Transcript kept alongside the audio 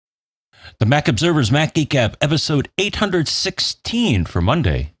The Mac Observer's Mac Geek Gab, episode 816 for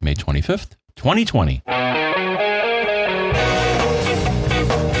Monday, May 25th, 2020.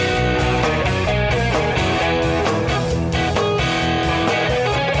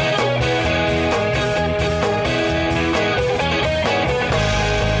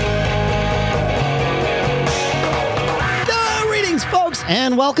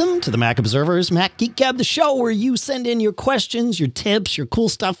 And welcome to the Mac Observer's Mac Geek Gab, the show where you send in your questions, your tips, your cool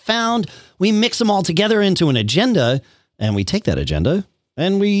stuff found. We mix them all together into an agenda, and we take that agenda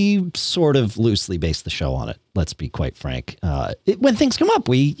and we sort of loosely base the show on it. Let's be quite frank. When things come up,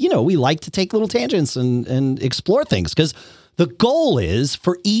 we like to take little tangents and explore things because the goal is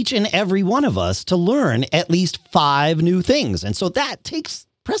for each and every one of us to learn at least 5 new things. And so that takes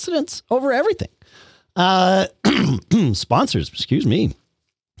precedence over everything.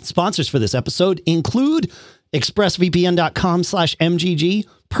 Sponsors for this episode include expressvpn.com/MGG,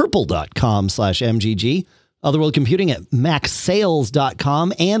 purple.com/MGG, Otherworld Computing at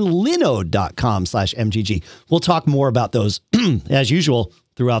macsales.com, and linode.com/MGG. We'll talk more about those as usual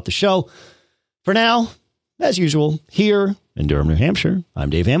throughout the show. For now, as usual, here in Durham, New Hampshire, I'm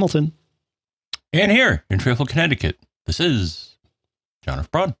Dave Hamilton. And here in Fairfield, Connecticut, this is John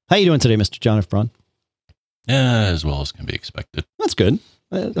F. Braun. How you doing today, Mr. John F. Braun? As well as can be expected. That's good.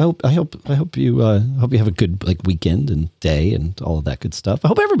 I hope you have a good weekend and day and all of that good stuff. I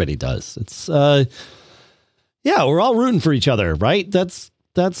hope everybody does. It's yeah, we're all rooting for each other, right? That's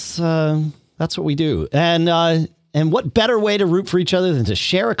what we do. And what better way to root for each other than to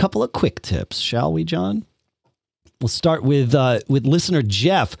share a couple of quick tips, shall we, John? We'll start with listener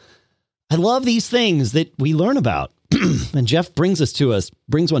Jeff. I love these things that we learn about, and Jeff brings one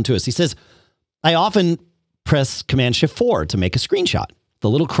to us. He says, I often press Command-Shift-4 to make a screenshot. The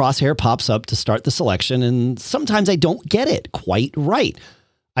little crosshair pops up to start the selection, and sometimes I don't get it quite right.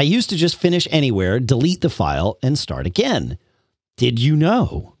 I used to just finish anywhere, delete the file, and start again. Did you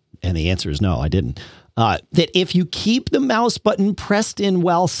know? And the answer is no, I didn't. That if you keep the mouse button pressed in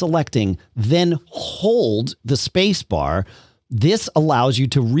while selecting, then hold the space bar, this allows you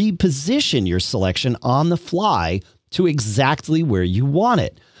to reposition your selection on the fly to exactly where you want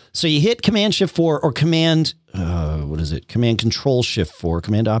it. So you hit Command-Shift-4 or Command Control-Shift-4,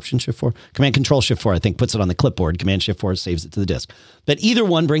 Command-Option-Shift-4? Command-Control-Shift-4, I think, puts it on the clipboard. Command-Shift-4 saves it to the disk. But either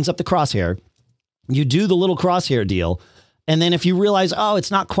one brings up the crosshair. You do the little crosshair deal. And then if you realize, oh, it's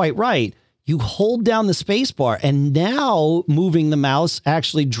not quite right, you hold down the space bar. And now moving the mouse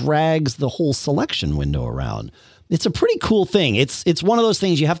actually drags the whole selection window around. It's a pretty cool thing. It's one of those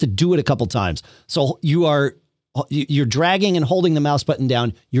things you have to do it a couple times. So you're dragging and holding the mouse button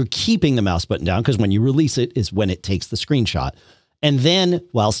down. You're keeping the mouse button down because when you release it is when it takes the screenshot. And then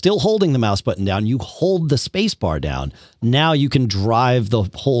while still holding the mouse button down, you hold the space bar down. Now you can drive the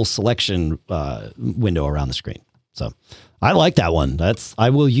whole selection window around the screen. So I like that one. I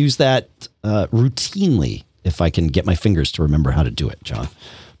will use that routinely if I can get my fingers to remember how to do it, John.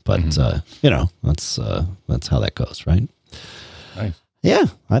 But that's how that goes, right? Nice. Yeah,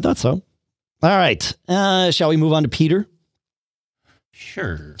 I thought so. All right. Shall we move on to Peter?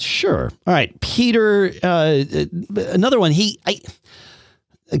 Sure. All right. Peter, another one. I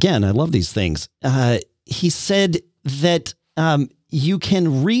love these things. He said that you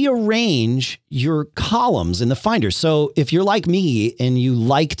can rearrange your columns in the Finder. So if you're like me and you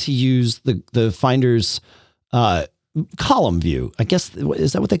like to use the Finder's column view, I guess,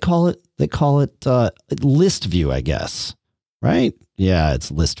 is that what they call it? They call it list view, I guess. Right? Yeah,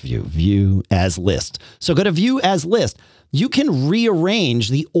 it's list view as list. So go to view as list. You can rearrange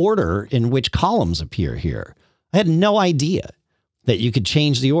the order in which columns appear here. I had no idea that you could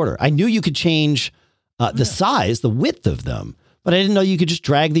change the order. I knew you could change the size, the width of them, but I didn't know you could just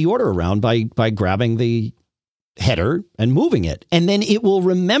drag the order around by grabbing the header and moving it. And then it will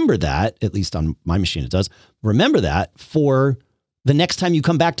remember that, at least on my machine it does, remember that for the next time you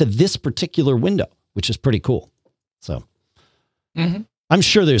come back to this particular window, which is pretty cool. So I'm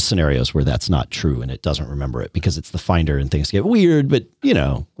sure there's scenarios where that's not true and it doesn't remember it because it's the Finder and things get weird, but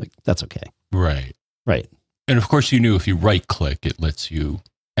that's okay. Right. And of course, you knew if you right click, it lets you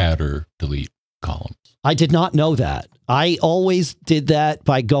add or delete columns. I did not know that. I always did that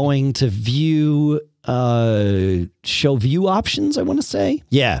by going to view, show view options, I want to say.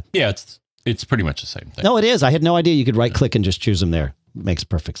 Yeah. Yeah, it's pretty much the same thing. No, it is. I had no idea you could right click and just choose them there. Makes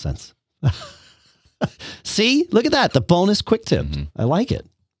perfect sense. See, look at that. The bonus quick tip. I like it.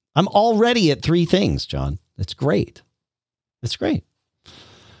 I'm already at 3 things, John. It's great.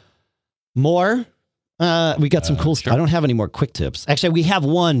 More. We got some cool stuff. I don't have any more quick tips. Actually, we have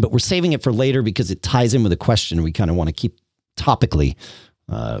one, but we're saving it for later because it ties in with a question we kind of want to keep topically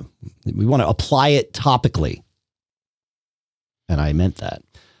We want to apply it topically. And I meant that.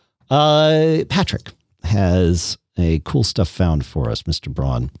 Patrick has a cool stuff found for us, Mr.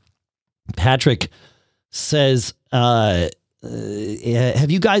 Braun. Patrick says, have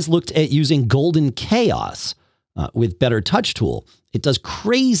you guys looked at using Golden Chaos with Better Touch Tool? It does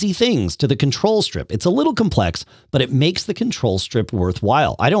crazy things to the control strip. It's a little complex, but it makes the control strip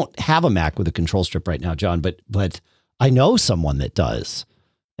worthwhile. I don't have a Mac with a control strip right now, John, but I know someone that does.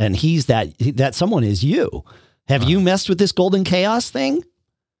 And that someone is you. Have you messed with this Golden Chaos thing?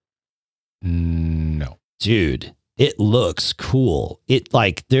 No. Dude, it looks cool.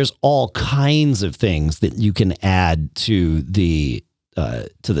 There's all kinds of things that you can add to the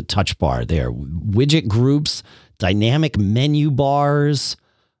touch bar there. Widget groups, dynamic menu bars,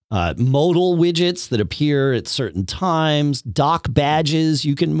 modal widgets that appear at certain times, dock badges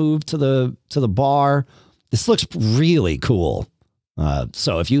you can move to the bar. This looks really cool.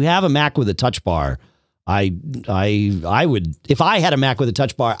 So if you have a Mac with a touch bar, I would, if I had a Mac with a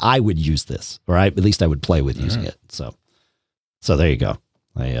touch bar, I would use this, or at least I would play with using it. So there you go.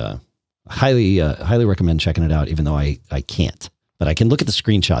 I highly recommend checking it out, even though I can't, but I can look at the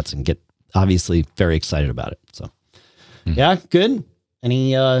screenshots and get obviously very excited about it. So yeah, good.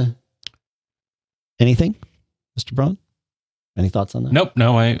 Anything, Mr. Braun? Any thoughts on that? Nope.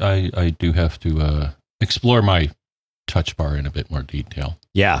 No, I do have to explore my touch bar in a bit more detail.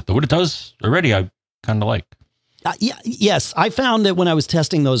 Yeah. But what it does already, I kind of like. Yes. I found that when I was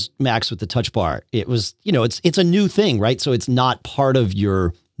testing those Macs with the touch bar, it was, it's a new thing, right? So it's not part of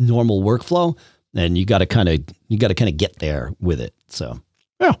your normal workflow, and you got to kind of get there with it. So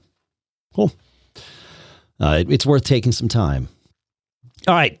yeah, cool. It's worth taking some time.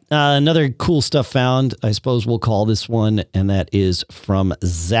 All right. Another cool stuff found, I suppose we'll call this one, and that is from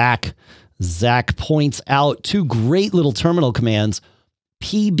Zach. Zach points out two great little terminal commands,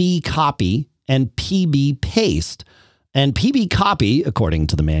 PB copy and PB paste. And PB copy, according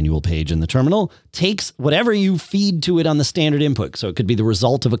to the manual page in the terminal, takes whatever you feed to it on the standard input. So it could be the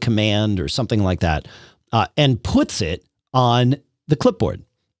result of a command or something like that, and puts it on the clipboard.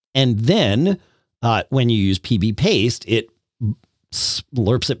 And then when you use PB paste, it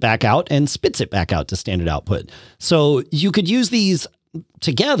slurps it back out and spits it back out to standard output. So you could use these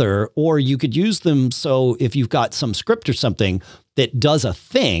together, or you could use them so if you've got some script or something that does a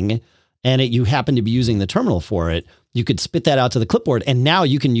thing and you happen to be using the terminal for it, you could spit that out to the clipboard, and now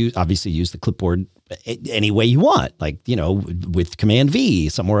you can use the clipboard any way you want, like, with Command V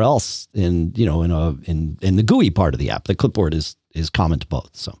somewhere else in the GUI part of the app. The clipboard is common to both.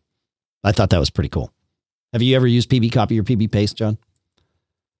 So I thought that was pretty cool. Have you ever used PB copy or PB paste, John?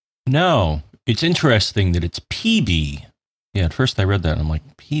 No. It's interesting that it's PB. Yeah, at first I read that and I'm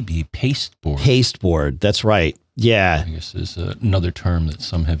like, PB, pasteboard. Pasteboard, that's right. Yeah. I guess is another term that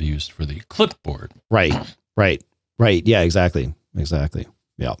some have used for the clipboard. Right. Yeah, exactly.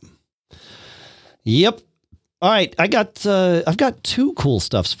 Yep. All right, I've got two cool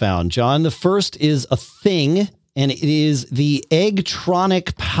stuffs found, John. The first is a thing, and it is the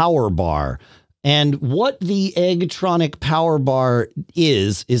Eggtronic Power Bar. And what the Eggtronic Power Bar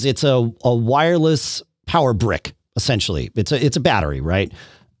is it's a wireless power brick. Essentially, it's a battery, right?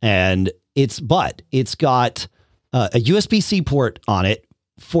 And it's got a USB-C port on it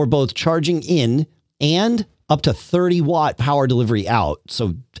for both charging in and up to 30-watt power delivery out.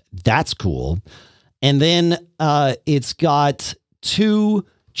 So that's cool. And then it's got two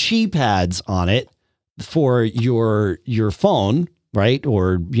Qi pads on it for your phone, right?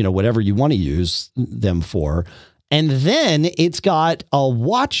 Or whatever you want to use them for. And then it's got a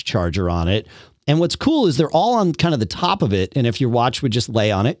watch charger on it. And what's cool is they're all on kind of the top of it. And if your watch would just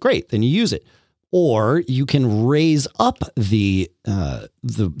lay on it, great, then you use it. Or you can raise up the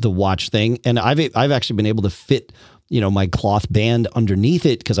watch thing. And I've actually been able to fit, my cloth band underneath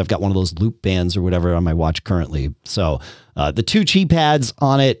it, because I've got one of those loop bands or whatever on my watch currently. So the two Qi pads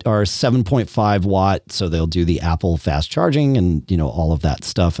on it are 7.5 watt. So they'll do the Apple fast charging and, all of that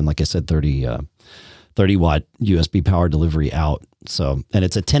stuff. And like I said, 30 watt USB power delivery out. So, and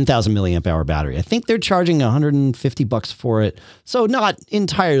it's a 10,000 milliamp hour battery. I think they're charging $150 for it. So not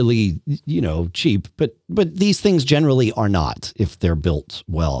entirely, cheap, but these things generally are not if they're built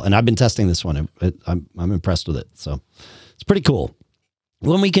well. And I've been testing this one. I'm impressed with it. So it's pretty cool.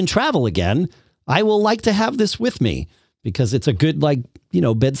 When we can travel again, I will like to have this with me, because it's a good,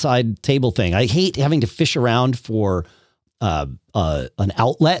 bedside table thing. I hate having to fish around for an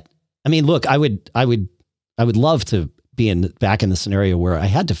outlet. I mean, look, I would love to be back in the scenario where I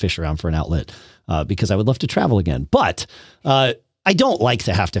had to fish around for an outlet, because I would love to travel again. But I don't like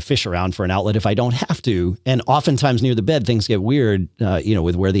to have to fish around for an outlet if I don't have to. And oftentimes near the bed, things get weird,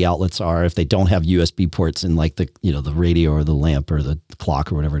 with where the outlets are, if they don't have USB ports in like the radio or the lamp or the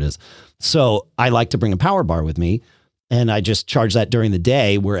clock or whatever it is. So I like to bring a power bar with me, and I just charge that during the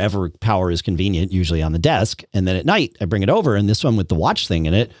day wherever power is convenient, usually on the desk. And then at night I bring it over, and this one with the watch thing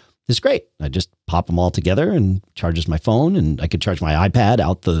in it is great. I just pop them all together and charges my phone, and I could charge my iPad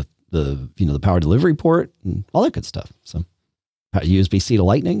out the power delivery port and all that good stuff. So USB-C to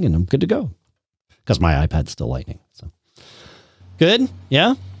Lightning, and I'm good to go because my iPad's still Lightning. So good.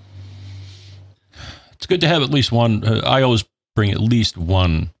 Yeah. It's good to have at least one. I always bring at least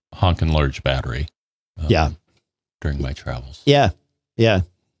one honking large battery. During my travels. Yeah.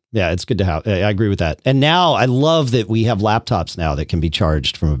 It's good to have. I agree with that. And now I love that we have laptops now that can be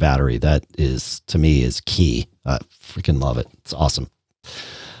charged from a battery. That is, to me, is key. I freaking love it. It's awesome.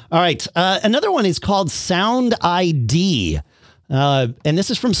 All right. Another one is called Sound ID. And this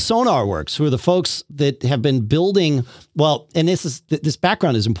is from SonarWorks, who are the folks that have been building. Well, and this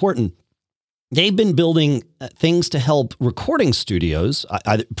background is important. They've been building things to help recording studios,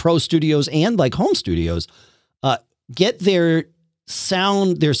 either pro studios and like home studios, get their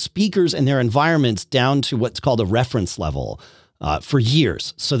sound, their speakers and their environments down to what's called a reference level for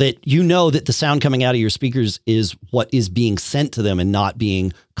years, so that that the sound coming out of your speakers is what is being sent to them and not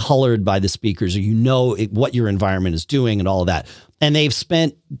being colored by the speakers, or what your environment is doing and all of that. And they've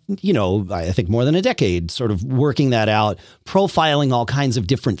spent, I think more than a decade sort of working that out, profiling all kinds of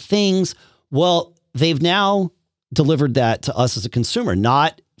different things. Well, they've now delivered that to us as a consumer,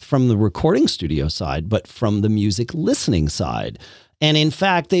 not from the recording studio side, but from the music listening side. And in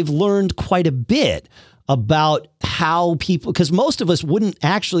fact, they've learned quite a bit about how people, because most of us wouldn't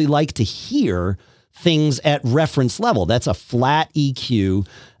actually like to hear things at reference level. That's a flat EQ,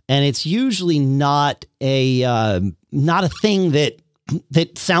 and it's usually not a thing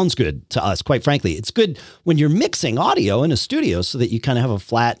that sounds good to us, quite frankly. It's good when you're mixing audio in a studio so that you kind of have a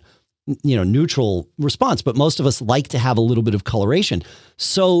flat, neutral response, but most of us like to have a little bit of coloration.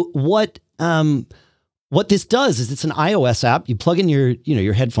 So what this does is it's an iOS app. You plug in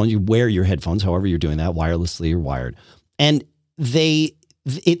your headphones, you wear your headphones, however you're doing that, wirelessly or wired. And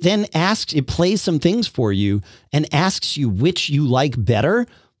it then plays some things for you and asks you which you like better.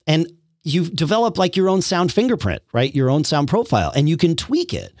 And you develop like your own sound fingerprint, right? Your own sound profile, and you can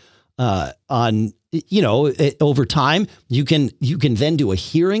tweak it over time. You can then do a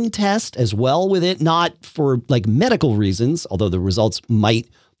hearing test as well with it, not for like medical reasons, although the results might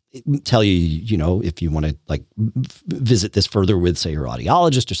tell you, if you want to like visit this further with, say, your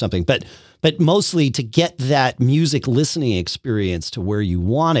audiologist or something, but mostly to get that music listening experience to where you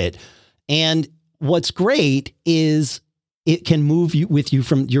want it. And what's great is it can move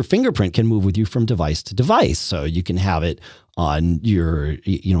from your fingerprint can move with you from device to device. So you can have it on your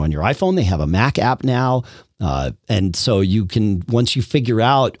iPhone. They have a Mac app now. And so you can, once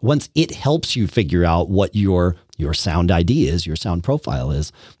it helps you figure out what your sound ID is, your sound profile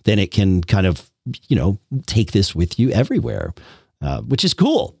is, then it can kind of, take this with you everywhere, which is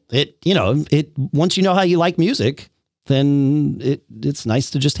cool. Once you know how you like music, then it's nice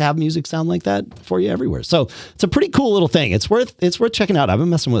to just have music sound like that for you everywhere. So it's a pretty cool little thing. It's worth checking out. I've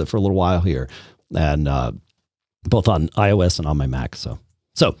been messing with it for a little while here, and both on iOS and on my Mac. So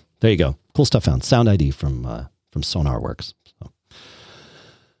there you go. Cool stuff found. Sound ID from SonarWorks. So.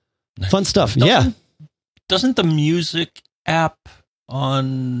 Fun stuff. Doesn't the music app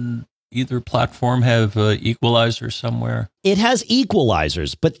on either platform have equalizers somewhere? It has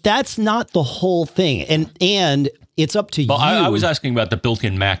equalizers, but that's not the whole thing. And it's up to you. I was asking about the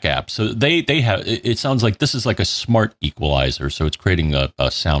built-in Mac app. So they have, it sounds like this is like a smart equalizer. So it's creating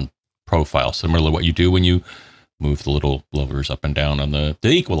a sound profile, similar to what you do when you move the little levers up and down on the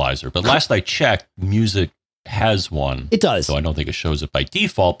equalizer. But last I checked, music has one. It does. So I don't think it shows it by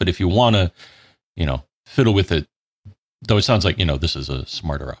default. But if you want to, fiddle with it, though it sounds like, this is a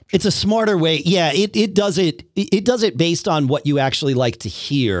smarter option. It's a smarter way. Yeah, it does it. It does it based on what you actually like to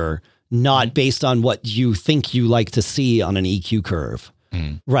hear, not based on what you think you like to see on an EQ curve.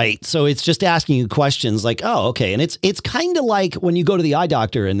 Right. So it's just asking you questions like, oh, okay. And it's kind of like when you go to the eye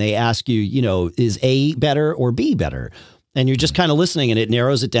doctor and they ask you, is A better or B better? And you're just kind of listening, and it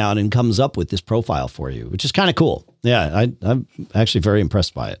narrows it down and comes up with this profile for you, which is kind of cool. Yeah, I'm actually very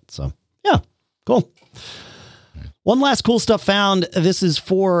impressed by it. So yeah, cool. One last cool stuff found. This is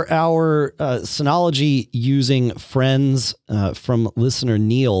for our Synology using friends from listener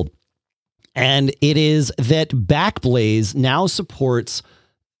Neil. And it is that Backblaze now supports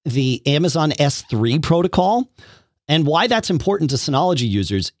the Amazon S3 protocol. And why that's important to Synology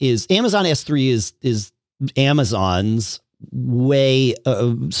users is Amazon S3 is Amazon's way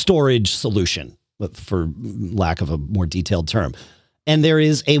storage solution, for lack of a more detailed term. And there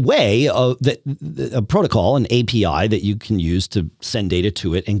is a way a protocol, an API that you can use to send data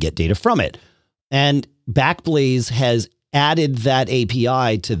to it and get data from it. And Backblaze has added that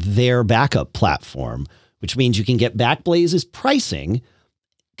API to their backup platform, which means you can get Backblaze's pricing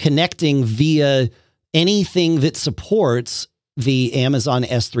connecting via anything that supports the Amazon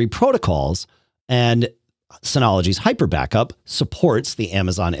S3 protocols. And Synology's Hyper Backup supports the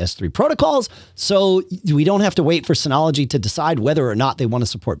Amazon S3 protocols. So we don't have to wait for Synology to decide whether or not they want to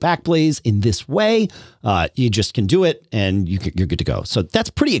support Backblaze in this way. You just can do it and you're good to go. So that's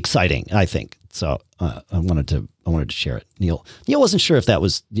pretty exciting, I think. So I wanted to share it. Neil wasn't sure if that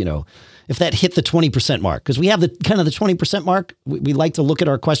was, if that hit the 20% mark, because we have the kind of the 20% mark. We like to look at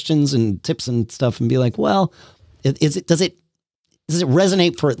our questions and tips and stuff and be like, well, does it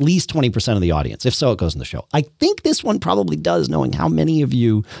resonate for at least 20% of the audience? If so, it goes in the show. I think this one probably does, knowing how many of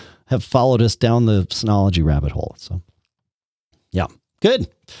you have followed us down the Synology rabbit hole. So yeah, good.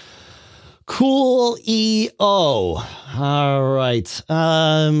 Cool EO. All right.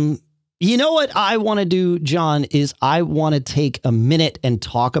 You know what I want to do, John, is I want to take a minute and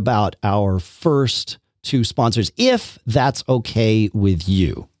talk about our first two sponsors, if that's okay with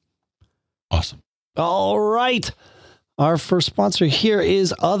you. Awesome. All right. Our first sponsor here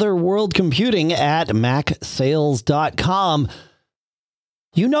is Otherworld Computing at MacSales.com.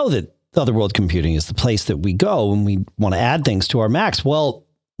 You know that Otherworld Computing is the place that we go when we want to add things to our Macs. Well,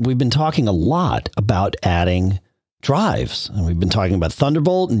 we've been talking a lot about adding drives, and we've been talking about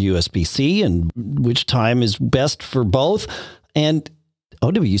Thunderbolt and USB-C and which time is best for both. And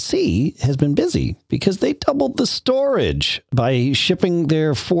OWC has been busy because they doubled the storage by shipping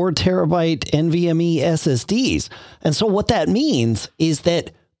their 4 terabyte NVMe SSDs. And so what that means is that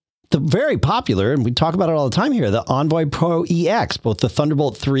the very popular, and we talk about it all the time here, the Envoy Pro EX, both the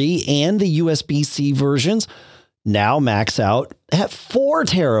Thunderbolt 3 and the USB-C versions, now max out at 4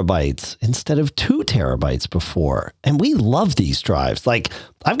 terabytes instead of 2 terabytes before. And we love these drives. Like,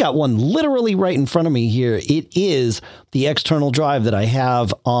 I've got one literally right in front of me here. It is the external drive that I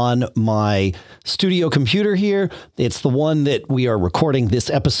have on my studio computer here. It's the one that we are recording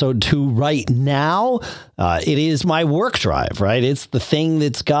this episode to right now. It is my work drive, right? It's the thing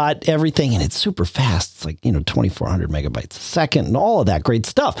that's got everything, and it's super fast. It's like, 2,400 megabytes a second and all of that great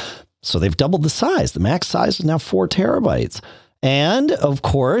stuff. So they've doubled the size. The max size is now 4 terabytes. And of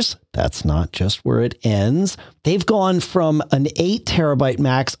course, that's not just where it ends. They've gone from an 8 terabyte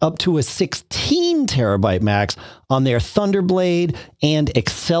max up to a 16 terabyte max on their Thunderblade and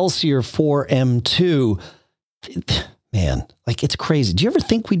Excelsior 4 M2. Man, like, it's crazy. Do you ever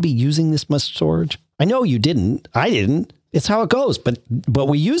think we'd be using this much storage? I know you didn't. I didn't. It's how it goes, but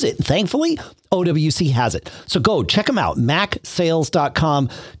we use it. Thankfully, OWC has it. So go check them out, MacSales.com.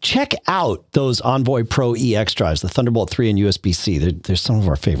 Check out those Envoy Pro EX drives, the Thunderbolt 3 and USB-C. They're some of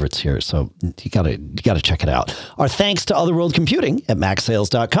our favorites here, so you gotta check it out. Our thanks to Otherworld Computing at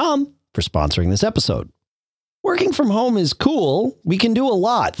MacSales.com for sponsoring this episode. Working from home is cool. We can do a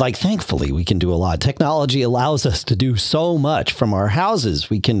lot. Like, thankfully, we can do a lot. Technology allows us to do so much from our houses.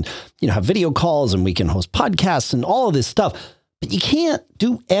 We can, have video calls and we can host podcasts and all of this stuff. But you can't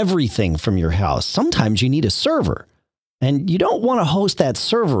do everything from your house. Sometimes you need a server. And you don't want to host that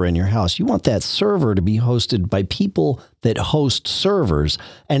server in your house. You want that server to be hosted by people that host servers.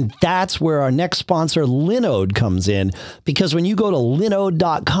 And that's where our next sponsor, Linode, comes in. Because when you go to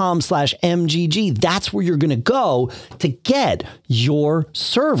linode.com/MGG, that's where you're going to go to get your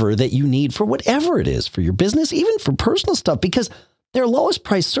server that you need for whatever it is, for your business, even for personal stuff. Because their lowest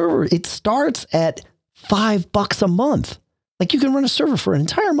price server, it starts at $5 a month. Like, you can run a server for an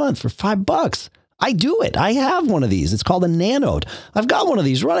entire month for $5. I do it. I have one of these. It's called a Nanode. I've got one of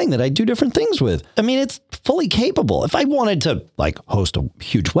these running that I do different things with. I mean, it's fully capable. If I wanted to host a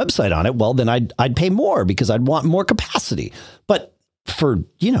huge website on it, well, then I'd pay more because I'd want more capacity. But for,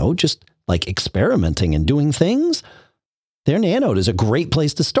 just like experimenting and doing things, their Nanode is a great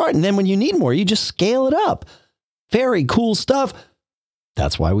place to start. And then when you need more, you just scale it up. Very cool stuff.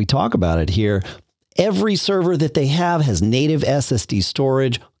 That's why we talk about it here. Every server that they have has native SSD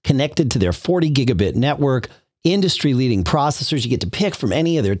storage connected to their 40 gigabit network, industry-leading processors. You get to pick from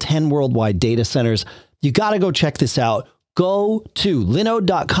any of their 10 worldwide data centers. You got to go check this out. Go to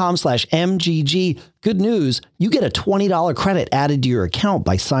linode.com/MGG. Good news, you get a $20 credit added to your account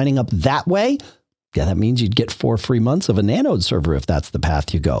by signing up that way. Yeah, that means you'd get 4 free months of a Nanode server if that's the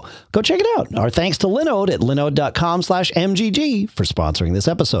path you go. Go check it out. Our thanks to Linode at linode.com/MGG for sponsoring this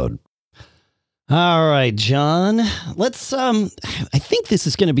episode. All right, John, let's, I think this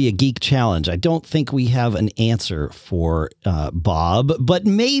is going to be a geek challenge. I don't think we have an answer for Bob, but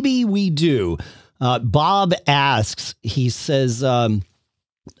maybe we do. Bob asks, he says,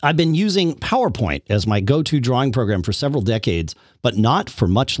 I've been using PowerPoint as my go-to drawing program for several decades, but not for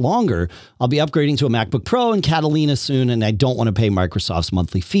much longer. I'll be upgrading to a MacBook Pro and Catalina soon, and I don't want to pay Microsoft's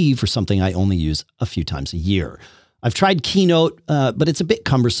monthly fee for something I only use a few times a year. I've tried Keynote, but it's a bit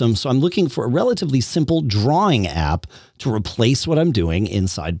cumbersome, so I'm looking for a relatively simple drawing app to replace what I'm doing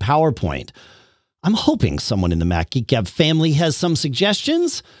inside PowerPoint. I'm hoping someone in the Mac Geek Gab family has some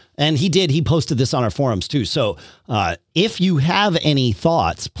suggestions, and he did. He posted this on our forums too. So if you have any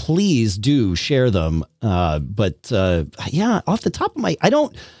thoughts, please do share them. Yeah, off the top of my, I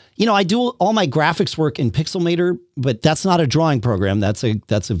don't, I do all my graphics work in Pixelmator, but that's not a drawing program. That's a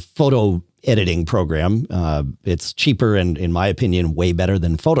photo editing program. It's cheaper and, in my opinion, way better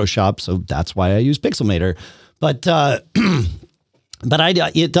than Photoshop. So that's why I use Pixelmator. But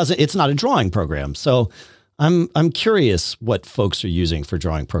it's not a drawing program. So I'm curious what folks are using for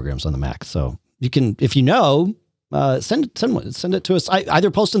drawing programs on the Mac. So you can, if you know, send it to us. Either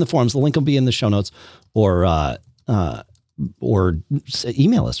post in the forums. The link will be in the show notes, or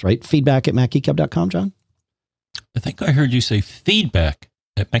email us, right? feedback@macgeekgab.com, John? I think I heard you say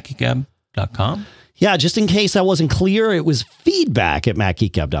feedback@macgeekgab.com. Yeah, just in case I wasn't clear, it was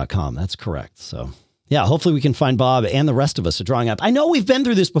feedback@macgeekgab.com. That's correct. So yeah, hopefully we can find Bob and the rest of us a drawing app. I know we've been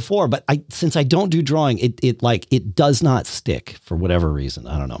through this before, but since I don't do drawing, it does not stick for whatever reason.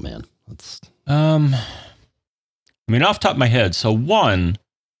 I don't know, man. I mean, off the top of my head, so one,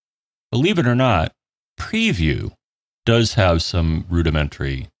 believe it or not, Preview does have some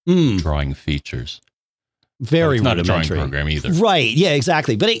rudimentary drawing features. Very it's not rudimentary. A drawing program either. Right. Yeah,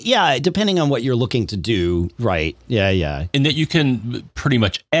 exactly. But depending on what you're looking to do. Right. Yeah. And that you can pretty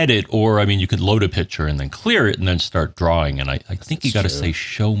much edit, or, I mean, you could load a picture and then clear it and then start drawing. And I think you got to say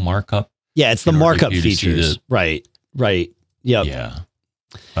show markup. Yeah, it's the markup features. Right. Yep. Yeah.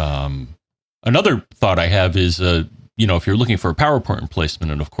 Another thought I have is, if you're looking for a PowerPoint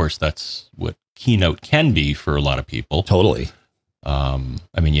replacement, and of course that's what Keynote can be for a lot of people. Totally.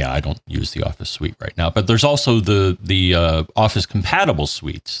 I don't use the Office suite right now, but there's also the Office compatible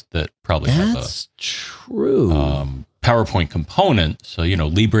suites that probably have a true PowerPoint component. So,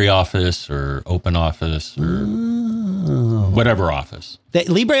 LibreOffice or OpenOffice or whatever Office.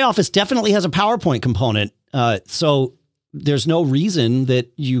 LibreOffice definitely has a PowerPoint component. So there's no reason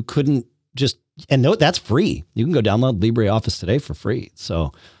that you couldn't just, and no, that's free. You can go download LibreOffice today for free.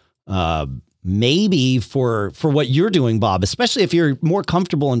 So, maybe for what you're doing, Bob, especially if you're more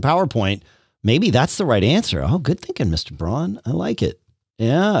comfortable in PowerPoint, maybe that's the right answer. Oh, good thinking, Mr. Braun. I like it.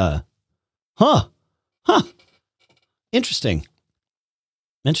 Yeah. Huh. Interesting.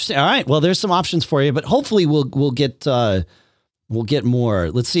 All right. Well, there's some options for you, but hopefully we'll get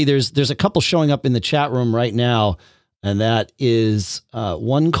more. Let's see. There's a couple showing up in the chat room right now, and that is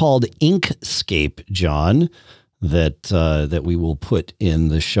one called Inkscape, John, that we will put in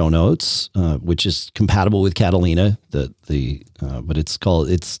the show notes, which is compatible with Catalina. But it's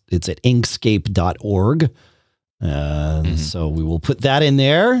at inkscape.org. So we will put that in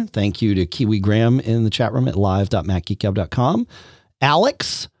there. Thank you to Kiwi Graham in the chat room at live.macgeekgab.com.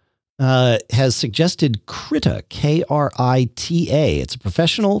 Alex has suggested Krita, Krita. It's a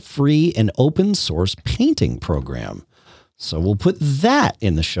professional, free, and open source painting program. So we'll put that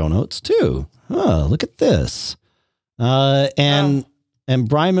in the show notes too. Oh, look at this. And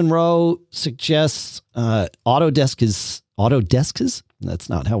Brian Monroe suggests Autodesk's. That's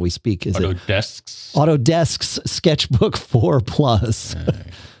not how we speak, is it? Autodesk's Sketchbook 4 Plus. Right.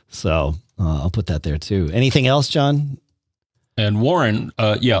 So I'll put that there too. Anything else, John? And Warren,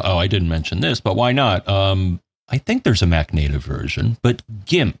 I didn't mention this, but why not? I think there's a Mac native version, but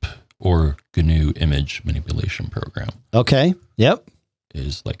GIMP, or GNU Image Manipulation Program. Okay. Yep.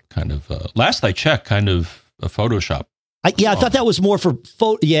 Is like kind of, last I checked, kind of a Photoshop. I thought that was more for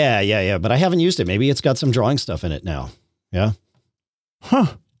photo. Yeah. But I haven't used it. Maybe it's got some drawing stuff in it now. Yeah. Huh.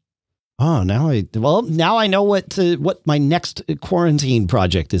 Oh, now I know what my next quarantine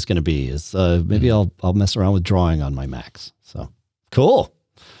project is going to be. Is maybe I'll mess around with drawing on my Macs. So cool.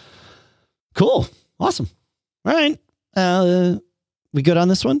 Awesome. All right. We good on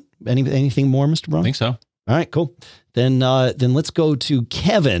this one? Anything more, Mr. Braun? I think so. All right, cool. Then let's go to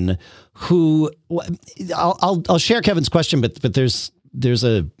Kevin, who I'll share Kevin's question, but there's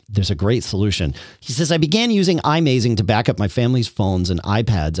a great solution. He says, I began using iMazing to back up my family's phones and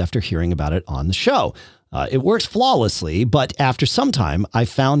iPads after hearing about it on the show. It works flawlessly, but after some time, I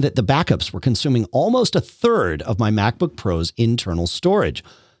found that the backups were consuming almost a third of my MacBook Pro's internal storage.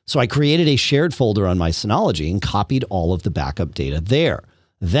 So I created a shared folder on my Synology and copied all of the backup data there.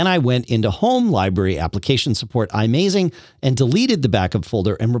 Then I went into Home Library Application Support iMazing and deleted the backup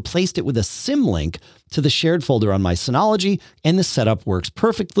folder and replaced it with a symlink to the shared folder on my Synology, and the setup works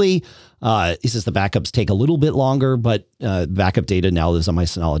perfectly. He says the backups take a little bit longer, but backup data now lives on my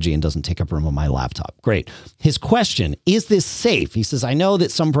Synology and doesn't take up room on my laptop. Great. His question, is this safe? He says, I know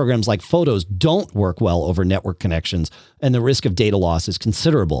that some programs like Photos don't work well over network connections, and the risk of data loss is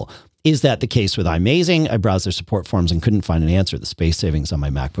considerable. Is that the case with iMazing? I browsed their support forums and couldn't find an answer. The space savings on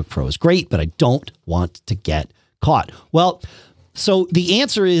my MacBook Pro is great, but I don't want to get caught. Well, so the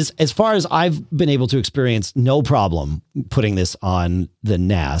answer is, as far as I've been able to experience, no problem putting this on the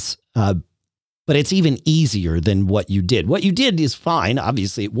NAS. But it's even easier than what you did. What you did is fine.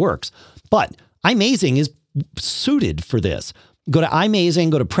 Obviously, it works. But iMazing is suited for this. Go to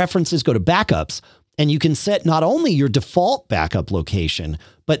iMazing, go to Preferences, go to Backups, and you can set not only your default backup location,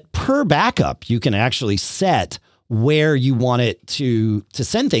 but per backup, you can actually set where you want it to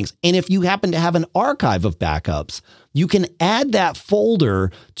send things. And if you happen to have an archive of backups, you can add that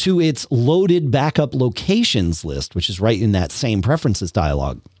folder to its loaded backup locations list, which is right in that same Preferences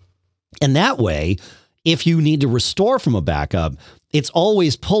dialog. And that way, if you need to restore from a backup, it's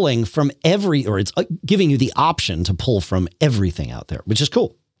always pulling from it's giving you the option to pull from everything out there, which is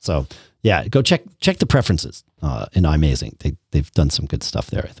cool. So yeah, go check the Preferences in iMazing. They've done some good stuff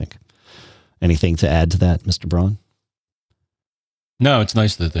there, I think. Anything to add to that, Mr. Braun? No, it's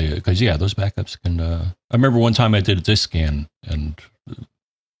nice that because those backups can, I remember one time I did a disk scan and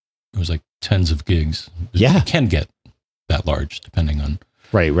it was like tens of gigs. Yeah. It can get that large depending on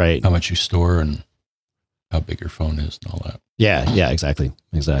right how much you store and how big your phone is and all that. Yeah, exactly.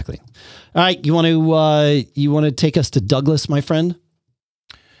 All right, you want to take us to Douglas, my friend?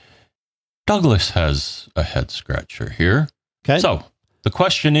 Douglas has a head scratcher here. Okay. So the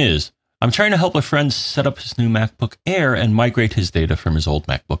question is, I'm trying to help a friend set up his new MacBook Air and migrate his data from his old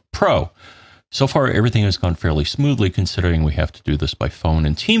MacBook Pro. So far, everything has gone fairly smoothly, considering we have to do this by phone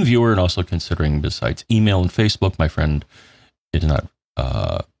and TeamViewer, and also considering besides email and Facebook, my friend is not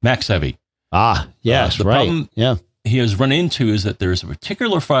Mac savvy. Yes, the right. problem yeah. he has run into is that there's a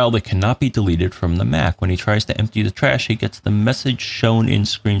particular file that cannot be deleted from the Mac. When he tries to empty the trash, he gets the message shown in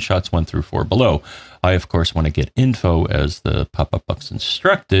screenshots 1 through 4 below. I, of course, want to get info as the pop-up box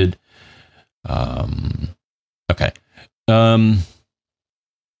instructed. Okay. Let's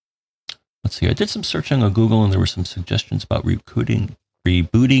see. I did some searching on Google, and there were some suggestions about rebooting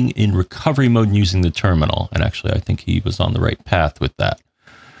in recovery mode and using the terminal. And actually, I think he was on the right path with that.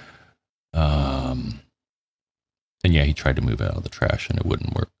 And yeah, he tried to move out of the trash and it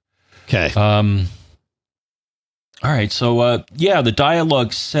wouldn't work. Okay. All right. So, the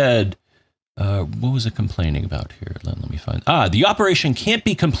dialogue said, what was it complaining about here? Let me find. The operation can't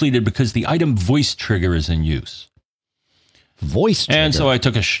be completed because the item voice trigger is in use. Voice trigger. And so I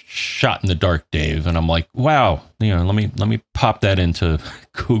took a shot in the dark, Dave, and I'm like, wow, let me pop that into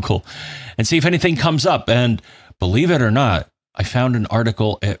Google and see if anything comes up. And believe it or not, I found an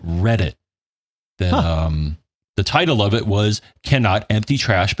article at Reddit that the title of it was "Cannot Empty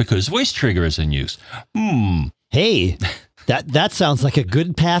Trash Because Voice Trigger is in Use." Hey, that sounds like a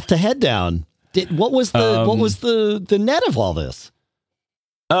good path to head down. What was the net of all this?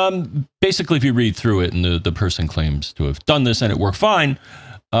 Basically, if you read through it, and the person claims to have done this and it worked fine,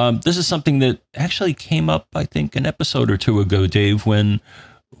 this is something that actually came up, I think, an episode or two ago, Dave, when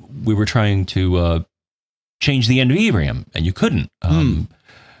we were trying to change the NVRAM, and you couldn't.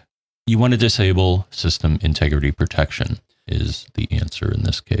 You want to disable system integrity protection is the answer in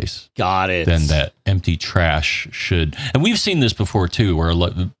this case. Got it. Then that empty trash should, and we've seen this before too, where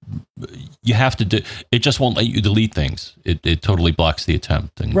you have to it just won't let you delete things. It totally blocks the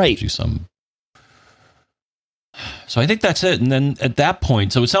attempt and gives you some. So I think that's it. And then at that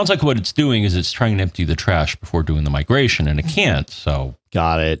point, so it sounds like what it's doing is it's trying to empty the trash before doing the migration, and it can't. So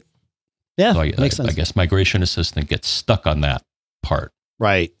got it. Yeah, so makes sense. I guess Migration Assistant gets stuck on that part.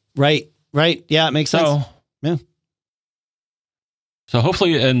 Right. Yeah, it makes sense. Yeah. So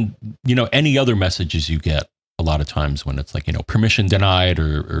hopefully, and any other messages you get a lot of times when it's like, permission denied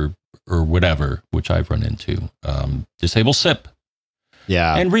or whatever, which I've run into, disable SIP.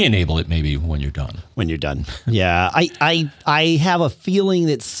 Yeah. And re-enable it maybe when you're done. Yeah. I have a feeling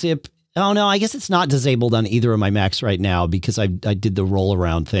that SIP, oh no, I guess it's not disabled on either of my Macs right now because I did the roll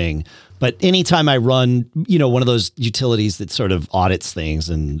around thing. But anytime I run, one of those utilities that sort of audits things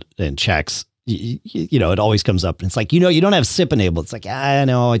and checks, it always comes up and it's like, you don't have SIP enabled. It's like, I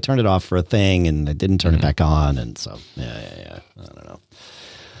know I turned it off for a thing and I didn't turn it back on. And so, yeah. I don't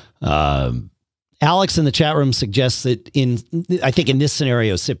know. Alex in the chat room suggests that I think in this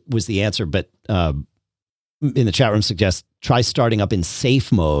scenario, SIP was the answer, but in the chat room suggests try starting up in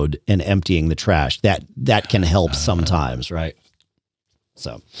safe mode and emptying the trash. That can help sometimes, right?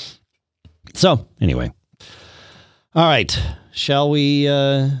 So anyway. All right. Shall we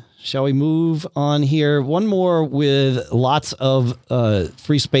move on here? One more with lots of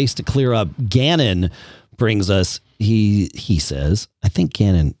free space to clear up. Gannon brings us. He says, I think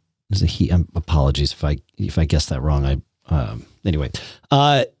Gannon is a he. Apologies if I guessed that wrong. Anyway,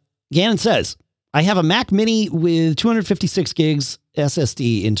 Gannon says, I have a Mac Mini with 256 gigs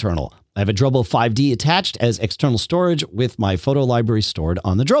SSD internal. I have a Drobo 5D attached as external storage with my photo library stored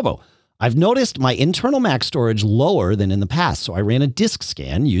on the Drobo. I've noticed my internal Mac storage lower than in the past, so I ran a disk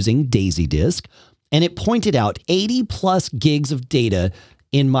scan using Daisy Disk, and it pointed out 80 plus gigs of data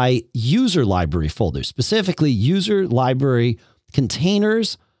in my user library folder, specifically user library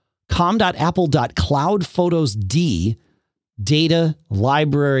containers, com.apple.cloudphotosd, data,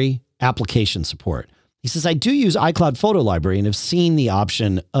 library, application support. He says, I do use iCloud Photo Library and have seen the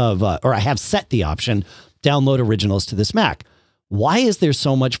option of, or I have set the option, download originals to this Mac. Why is there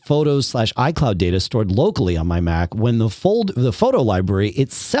so much photos / iCloud data stored locally on my Mac when the photo library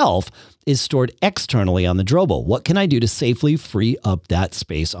itself is stored externally on the Drobo? What can I do to safely free up that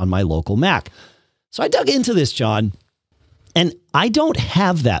space on my local Mac? So I dug into this, John, and I don't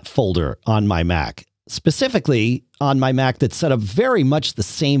have that folder on my Mac, specifically on my Mac that's set up very much the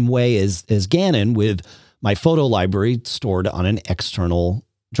same way as Gannon, with my photo library stored on an external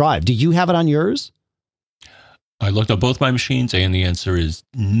drive. Do you have it on yours? I looked up both my machines, and the answer is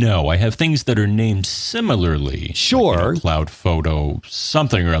no. I have things that are named similarly. Sure. Like, Cloud Photo,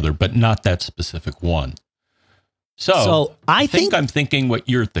 something or other, but not that specific one. So I think I'm thinking what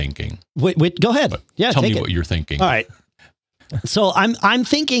you're thinking. Wait, go ahead. But yeah, tell me what you're thinking. All right. So I'm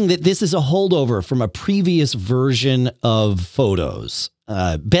thinking that this is a holdover from a previous version of Photos.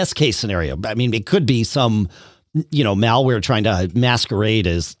 Best case scenario. I mean, it could be some, malware trying to masquerade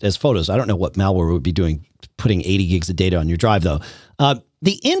as Photos. I don't know what malware would be doing, putting 80 gigs of data on your drive, though.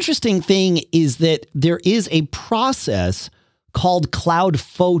 The interesting thing is that there is a process called Cloud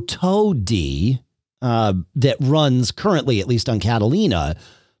Photo D that runs currently, at least on Catalina,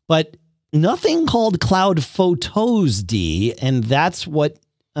 but nothing called Cloud Photos D, and that's what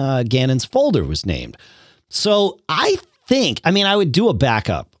Gannon's folder was named. So I would do a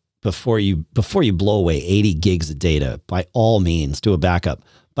backup before you blow away 80 gigs of data. By all means, do a backup.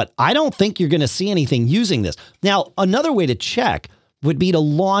 But I don't think you're going to see anything using this. Now, another way to check would be to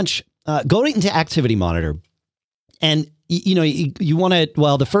launch, go into Activity Monitor, and you want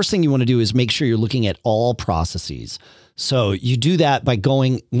to, the first thing you want to do is make sure you're looking at all processes. So you do that by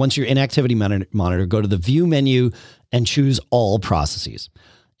going, once you're in Activity Monitor, go to the View menu and choose All Processes.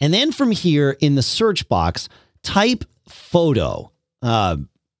 And then from here in the search box, type Photo,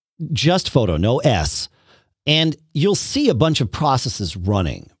 just Photo, no S, and you'll see a bunch of processes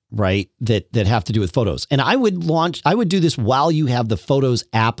running, right, that have to do with Photos. And I would do this while you have the Photos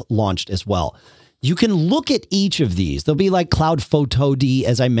app launched as well. You can look at each of these. There'll be like Cloud Photo D,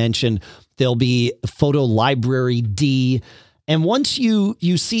 as I mentioned. There'll be Photo Library D. And once you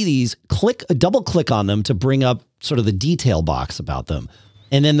see these, double click on them to bring up sort of the detail box about them.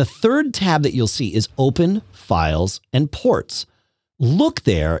 And then the third tab that you'll see is Open, Files, and Ports. Look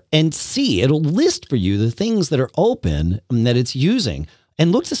there and see. It'll list for you the things that are open and that it's using.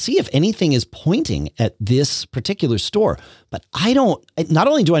 And look to see if anything is pointing at this particular store. But not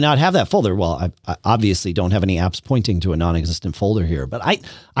only do I not have that folder, well, I obviously don't have any apps pointing to a non-existent folder here, but I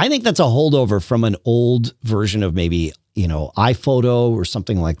think that's a holdover from an old version of maybe, iPhoto or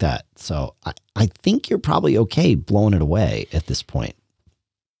something like that. So I think you're probably okay blowing it away at this point.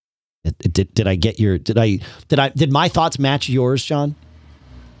 Did my thoughts match yours, John?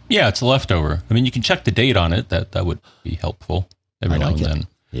 Yeah, it's a leftover. I mean, you can check the date on it. That would be helpful. Every now and then.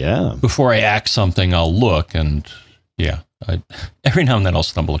 Yeah. Before I act something, I'll look, and every now and then I'll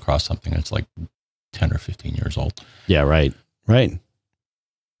stumble across something that's like 10 or 15 years old. Yeah, right.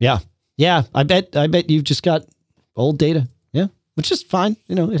 Yeah. I bet you've just got old data. Yeah, which is fine.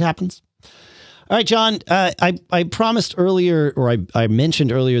 It happens. All right, John, I promised earlier, or I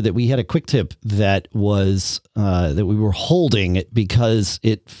mentioned earlier, that we had a quick tip that was that we were holding because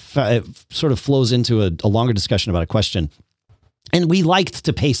it sort of flows into a longer discussion about a question. And we liked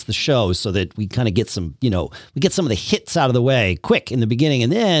to pace the show so that we kind of get some, we get some of the hits out of the way quick in the beginning.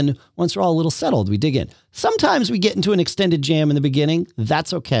 And then once we're all a little settled, we dig in. Sometimes we get into an extended jam in the beginning.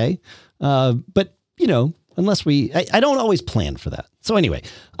 That's okay. But, unless I don't always plan for that. So anyway,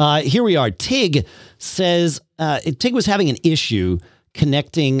 here we are. Tig says, Tig was having an issue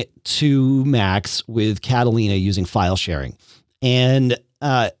connecting to Max with Catalina using file sharing. And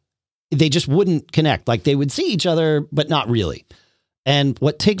they just wouldn't connect. Like they would see each other, but not really. And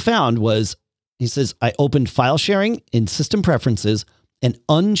what Tig found was, he says, I opened file sharing in system preferences and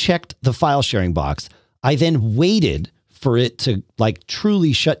unchecked the file sharing box. I then waited for it to like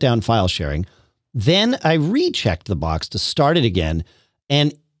truly shut down file sharing. Then I rechecked the box to start it again.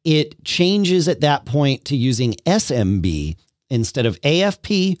 And it changes at that point to using SMB instead of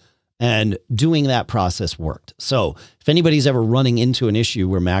AFP, and doing that process worked. So if anybody's ever running into an issue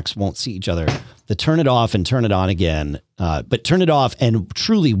where Macs won't see each other, to turn it off and turn it on again, but turn it off and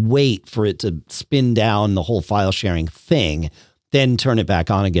truly wait for it to spin down the whole file sharing thing, then turn it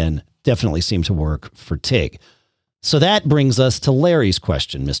back on again, definitely seemed to work for Tig. So that brings us to Larry's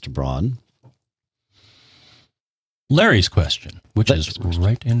question, Mr. Braun. Larry's question, which is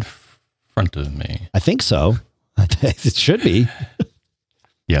right in front of me. I think so. It should be.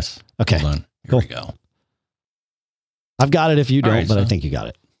 Yes. Okay. Hold on. Here we go. I've got it if you don't, but I think you got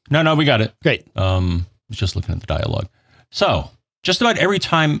it. No, we got it. Great. Just looking at the dialogue. So just about every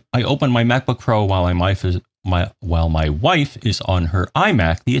time I open my MacBook Pro while my wife is on her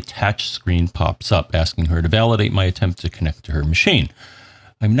iMac, the attached screen pops up asking her to validate my attempt to connect to her machine.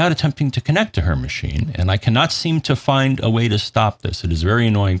 I'm not attempting to connect to her machine, and I cannot seem to find a way to stop this. It is very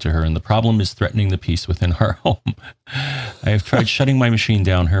annoying to her, and the problem is threatening the peace within our home. I have tried shutting my machine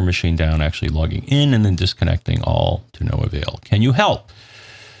down, her machine down, actually logging in, and then disconnecting, all to no avail. Can you help?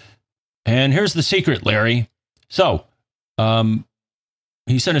 And here's the secret, Larry. So,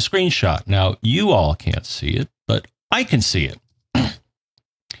 he sent a screenshot. Now, you all can't see it, but I can see it.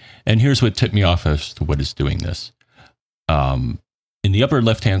 And here's what tipped me off as to what is doing this. In the upper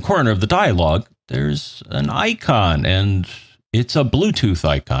left-hand corner of the dialog, there's an icon, and it's a Bluetooth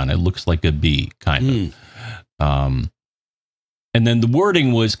icon. It looks like a B, kind of. And then the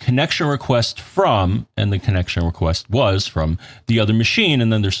wording was connection request from, and the connection request was from the other machine.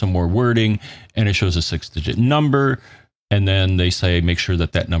 And then there's some more wording, and it shows a 6-digit number. And then they say, make sure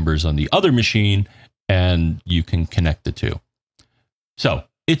that that number is on the other machine, and you can connect the two. So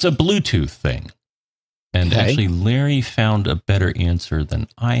it's a Bluetooth thing. And actually, Larry found a better answer than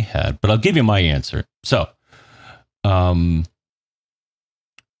I had, but I'll give you my answer. So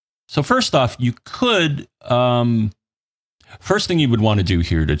first off, you could, first thing you would want to do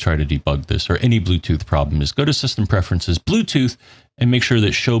here to try to debug this or any Bluetooth problem is go to System Preferences, Bluetooth, and make sure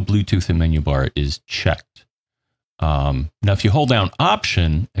that Show Bluetooth in Menu Bar is checked. Now, if you hold down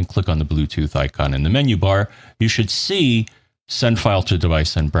Option and click on the Bluetooth icon in the menu bar, you should see Send File to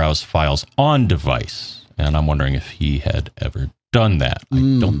Device and Browse Files on Device. And I'm wondering if he had ever done that. I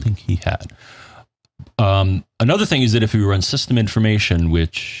don't think he had. Another thing is that if you run System Information,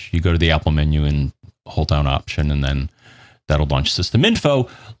 which you go to the Apple menu and hold down Option, and then that'll launch System Info,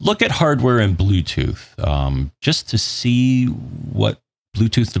 look at hardware and Bluetooth, just to see what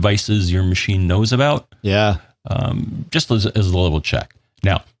Bluetooth devices your machine knows about. Yeah. Just as a level check.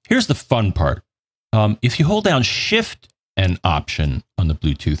 Now, here's the fun part. If you hold down Shift and Option on the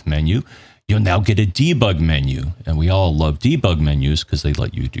Bluetooth menu, you'll now get a debug menu. And we all love debug menus because they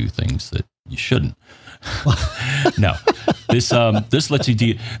let you do things that you shouldn't. No, this lets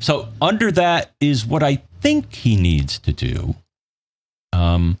you so under that is what I think he needs to do.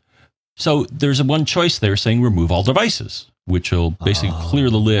 So there's one choice there saying remove all devices, which will basically clear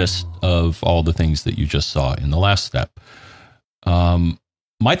the list of all the things that you just saw in the last step.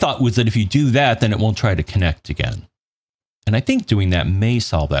 My thought was that if you do that, then it won't try to connect again. And I think doing that may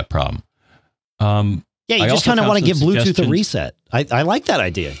solve that problem. Yeah, you just kind of want to give Bluetooth a reset. I like that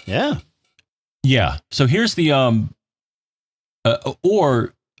idea. Yeah. Yeah. So here's the, go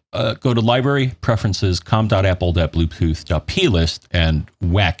to Library, Preferences, com.apple.bluetooth.plist and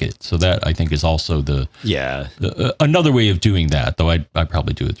whack it. So that I think is also another way of doing that, though I'd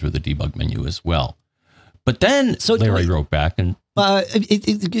probably do it through the debug menu as well. But then Larry wrote back and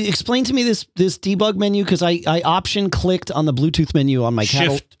explain to me this debug menu, because I option clicked on the Bluetooth menu on my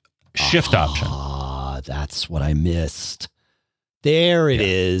Shift Option. That's what I missed. There it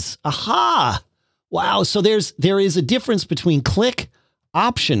is. Aha! Wow. So there is a difference between click,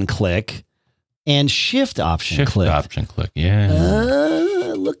 option click, and shift option click. Shift option click.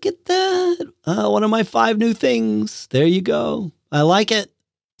 Yeah. Look at that. One of my 5 new things. There you go. I like it.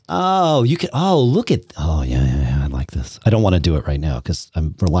 Oh, you can. Oh, look at. Oh, yeah. I like this. I don't want to do it right now because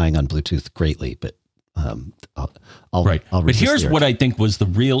I'm relying on Bluetooth greatly, but I'll but here's what I think was the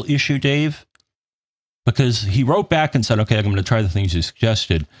real issue, Dave, because he wrote back and said, okay, I'm going to try the things you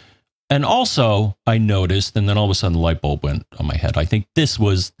suggested. And also I noticed, and then all of a sudden the light bulb went on my head. I think this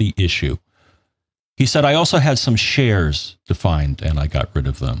was the issue. He said, I also had some shares defined and I got rid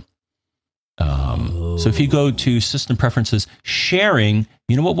of them. So if you go to system preferences, sharing,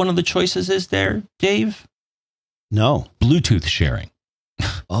 you know what one of the choices is there, Dave? No. Bluetooth sharing.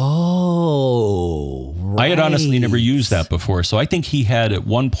 Oh, right. I had honestly never used that before. So I think he had at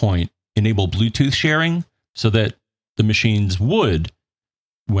one point enabled Bluetooth sharing so that the machines would,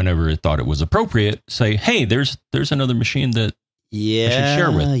 whenever it thought it was appropriate, say, hey, there's another machine that I should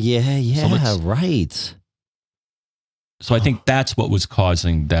share with. Yeah, right. So I think that's what was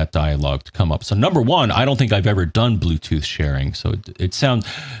causing that dialogue to come up. So number one, I don't think I've ever done Bluetooth sharing. So it sounds,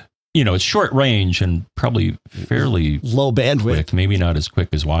 it's short range and probably fairly low bandwidth. Quick. Maybe not as quick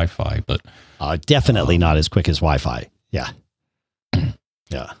as Wi-Fi, but definitely not as quick as Wi-Fi. Yeah.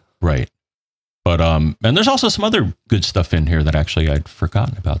 Yeah. Right. But and there's also some other good stuff in here that actually I'd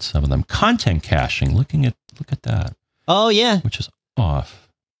forgotten about some of them. Content caching. Look at that. Oh yeah. Which is off.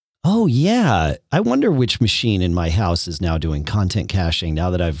 Oh, yeah. I wonder which machine in my house is now doing content caching now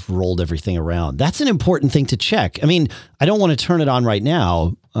that I've rolled everything around. That's an important thing to check. I mean, I don't want to turn it on right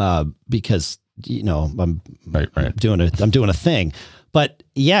now because, I'm doing a thing. But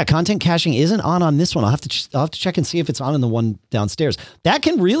yeah, content caching isn't on this one. I'll have to check and see if it's on in the one downstairs. That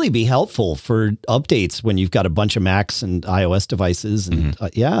can really be helpful for updates when you've got a bunch of Macs and iOS devices. And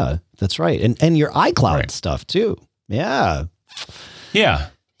yeah, that's right. And your iCloud stuff too. Yeah. Yeah.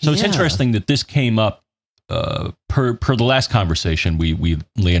 So it's interesting that this came up per the last conversation. We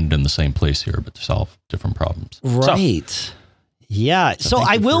landed in the same place here, but to solve different problems. Right. So, yeah. So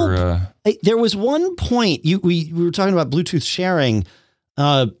I will. There was one point we were talking about Bluetooth sharing.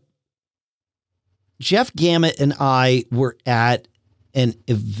 Jeff Gamet and I were at an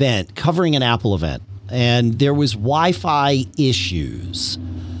event covering an Apple event, and there was Wi-Fi issues.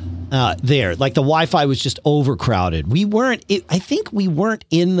 There, like the Wi-Fi was just overcrowded. We were in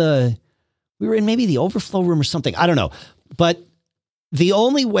maybe the overflow room or something. I don't know. But the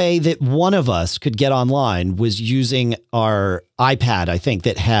only way that one of us could get online was using our iPad, I think,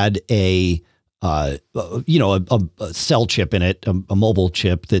 that had a cell chip in it, a mobile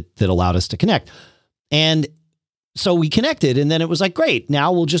chip that allowed us to connect. And so we connected, and then it was like, great,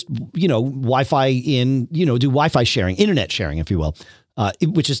 now we'll just, Wi-Fi in, do Wi-Fi sharing, internet sharing, if you will.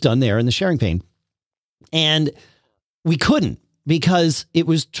 Which is done there in the sharing pane. And we couldn't because we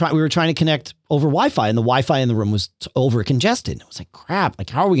were trying to connect over Wi-Fi, and the Wi-Fi in the room was over congested. It was like, crap,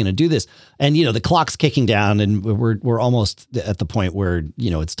 like, how are we going to do this? And, the clock's kicking down, and we're almost at the point where,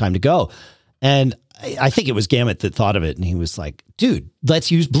 it's time to go. And I think it was Gamet that thought of it. And he was like, dude,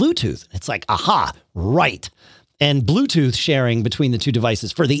 let's use Bluetooth. It's like, aha, right. And Bluetooth sharing between the two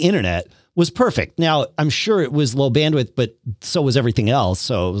devices for the internet was perfect. Now, I'm sure it was low bandwidth, but so was everything else.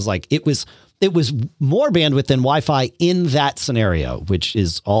 So it was like, it was more bandwidth than Wi-Fi in that scenario, which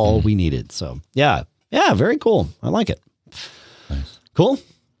is all we needed. So yeah, very cool. I like it. Nice. Cool.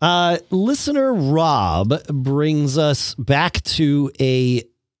 Listener Rob brings us back to a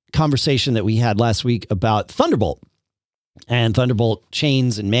conversation that we had last week about Thunderbolt and Thunderbolt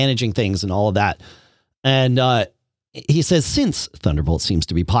chains and managing things and all of that. And, he says, since Thunderbolt seems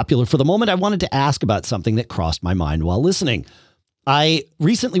to be popular for the moment, I wanted to ask about something that crossed my mind while listening. I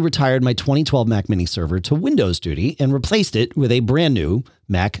recently retired my 2012 Mac Mini server to Windows duty and replaced it with a brand new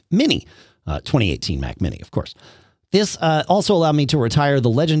Mac Mini, 2018 Mac Mini, of course. This also allowed me to retire the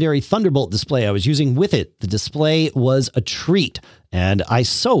legendary Thunderbolt display I was using with it. The display was a treat, and I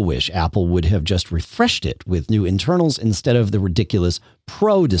so wish Apple would have just refreshed it with new internals instead of the ridiculous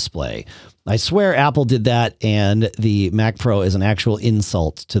Pro display. I swear Apple did that, and the Mac Pro is an actual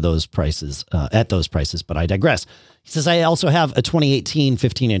insult to those prices, at those prices, but I digress. He says, I also have a 2018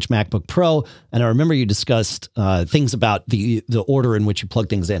 15-inch MacBook Pro, and I remember you discussed things about the order in which you plug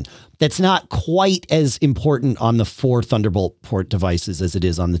things in. That's not quite as important on the 4 Thunderbolt port devices as it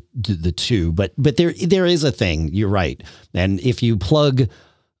is on the 2, but there is a thing, you're right. And if you plug...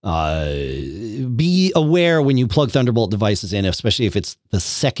 be aware when you plug Thunderbolt devices in, especially if it's the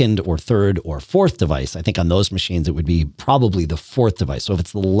 2nd or 3rd or 4th device. I think on those machines, it would be probably the 4th device. So if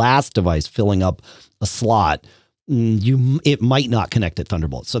it's the last device filling up a slot, it might not connect at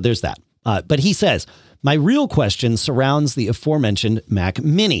Thunderbolt. So there's that. But he says, my real question surrounds the aforementioned Mac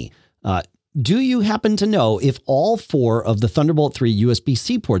Mini. Do you happen to know if all 4 of the Thunderbolt 3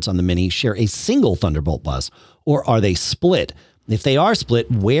 USB-C ports on the Mini share a single Thunderbolt bus, or are they split? If they are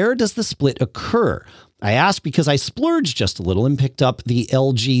split, where does the split occur? I asked because I splurged just a little and picked up the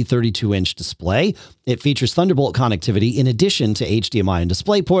LG 32-inch display. It features Thunderbolt connectivity in addition to HDMI and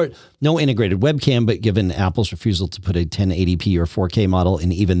DisplayPort. No integrated webcam, but given Apple's refusal to put a 1080p or 4K model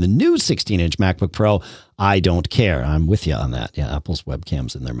in even the new 16-inch MacBook Pro, I don't care. I'm with you on that. Yeah, Apple's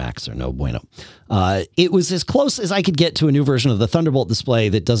webcams in their Macs are no bueno. It was as close as I could get to a new version of the Thunderbolt display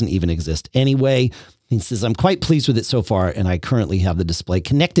that doesn't even exist anyway. He says, I'm quite pleased with it so far, and I currently have the display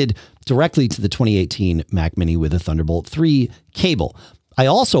connected directly to the 2018 Mac Mini with a Thunderbolt 3 cable. I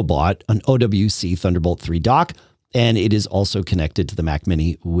also bought an OWC Thunderbolt 3 dock, and it is also connected to the Mac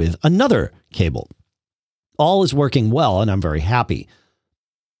Mini with another cable. All is working well, and I'm very happy.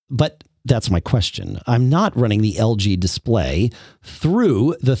 But that's my question. I'm not running the LG display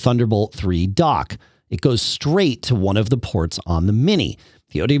through the Thunderbolt 3 dock. It goes straight to one of the ports on the Mini.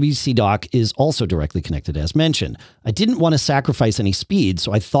 The OWC dock is also directly connected, as mentioned. I didn't want to sacrifice any speed,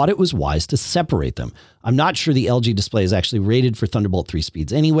 so I thought it was wise to separate them. I'm not sure the LG display is actually rated for Thunderbolt 3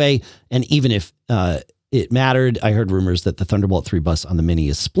 speeds anyway, and even if it mattered, I heard rumors that the Thunderbolt 3 bus on the Mini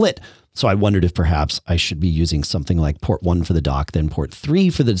is split, so I wondered if perhaps I should be using something like port 1 for the dock, then port 3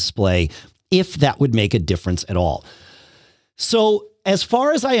 for the display, if that would make a difference at all. So as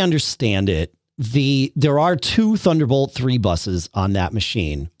far as I understand it, there are 2 Thunderbolt 3 buses on that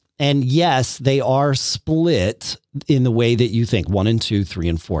machine. And yes, they are split in the way that you think, 1 and 2, 3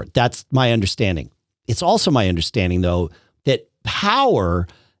 and 4. That's my understanding. It's also my understanding, though, that power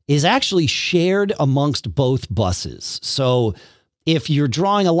is actually shared amongst both buses. So if you're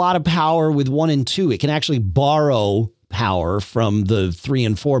drawing a lot of power with 1 and 2, it can actually borrow power from the 3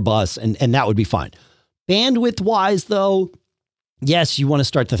 and 4 bus, and that would be fine. Bandwidth-wise, though, yes, you want to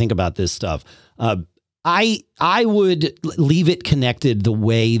start to think about this stuff. I would leave it connected the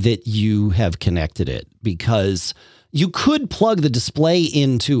way that you have connected it, because you could plug the display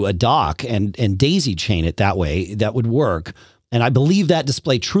into a dock and daisy chain it that way. That would work. And I believe that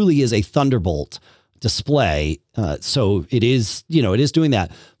display truly is a Thunderbolt display. So it is, it is doing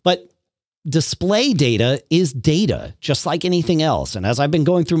that. But display data is data, just like anything else. And as I've been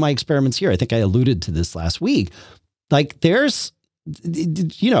going through my experiments here, I think I alluded to this last week, like there's,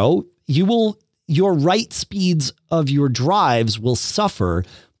 your write speeds of your drives will suffer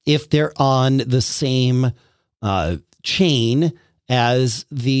if they're on the same chain as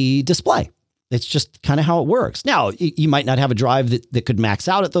the display. It's just kind of how it works. Now, you might not have a drive that could max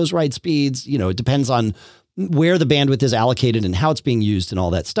out at those write speeds. It depends on where the bandwidth is allocated and how it's being used and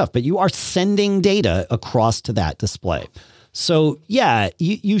all that stuff. But you are sending data across to that display. So yeah,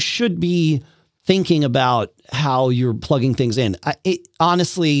 you should be thinking about how you're plugging things in.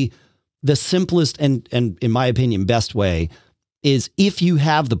 Honestly, the simplest and in my opinion, best way is if you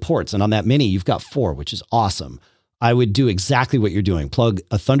have the ports, and on that Mini, you've got 4, which is awesome. I would do exactly what you're doing. Plug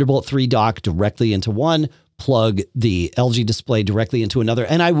a Thunderbolt 3 dock directly into one, plug the LG display directly into another.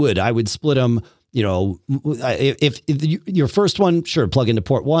 And I would split them, if your first one, sure, plug into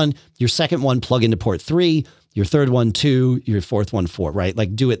port 1, your second one, plug into port 3, your third one, 2, your fourth one, 4, right?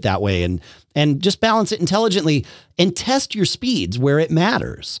 Like do it that way and just balance it intelligently and test your speeds where it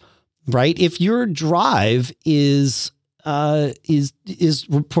matters, right? If your drive is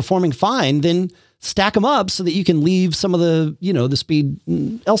performing fine, then stack them up so that you can leave some of the, the speed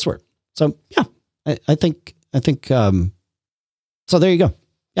elsewhere. So yeah, I think, so there you go.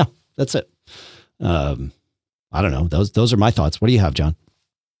 Yeah, that's it. I don't know. Those are my thoughts. What do you have, John?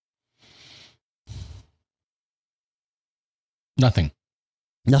 Nothing.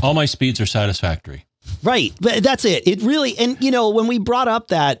 All my speeds are satisfactory. Right. But that's it. It really, and when we brought up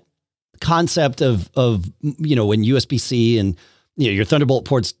that concept of when USB-C and your Thunderbolt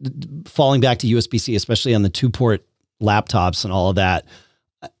ports falling back to USB-C, especially on the 2-port laptops and all of that,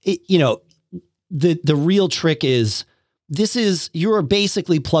 the real trick is you're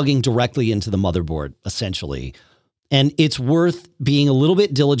basically plugging directly into the motherboard, essentially. And it's worth being a little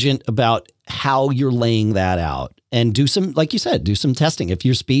bit diligent about how you're laying that out and do some, like you said, do some testing. If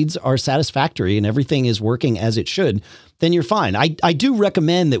your speeds are satisfactory and everything is working as it should, then you're fine. I do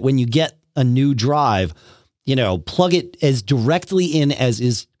recommend that when you get a new drive, plug it as directly in as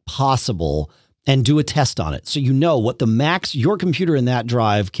is possible and do a test on it. So what the max your computer in that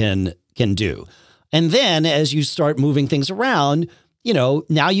drive can do. And then as you start moving things around,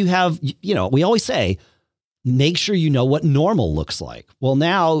 now you have, we always say, make sure you know what normal looks like. Well,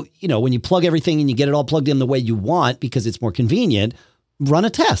 now, when you plug everything and you get it all plugged in the way you want because it's more convenient, run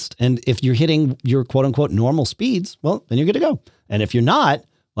a test. And if you're hitting your quote unquote normal speeds, well, then you're good to go. And if you're not,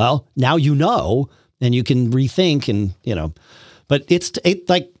 well, now and you can rethink and, but it's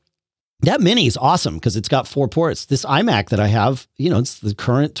like that Mini is awesome because it's got 4 ports. This iMac that I have, it's the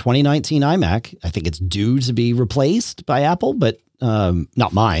current 2019 iMac. I think it's due to be replaced by Apple, but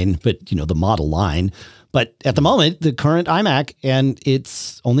not mine, but the model line. But at the moment, the current iMac, and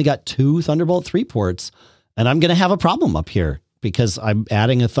it's only got 2 Thunderbolt 3 ports, and I'm going to have a problem up here because I'm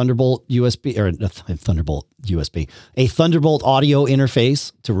adding a Thunderbolt USB or a Thunderbolt audio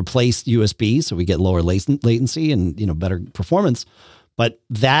interface to replace USB. So we get lower latency and, better performance. But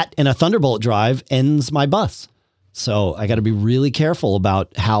that and a Thunderbolt drive ends my bus. So I got to be really careful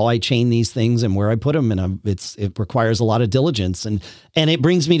about how I chain these things and where I put them. And it requires a lot of diligence. And it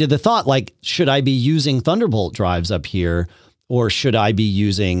brings me to the thought, like, should I be using Thunderbolt drives up here, or should I be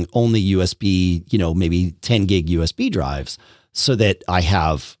using only USB, maybe 10 gig USB drives so that I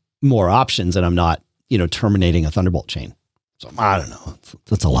have more options and I'm not, terminating a Thunderbolt chain? So I don't know.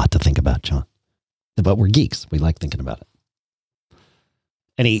 That's a lot to think about, John. But we're geeks. We like thinking about it.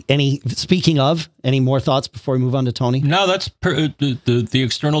 Speaking of, any more thoughts before we move on to Tony? No, that's the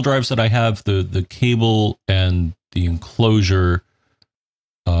external drives that I have, the cable and the enclosure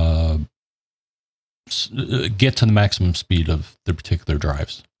get to the maximum speed of the particular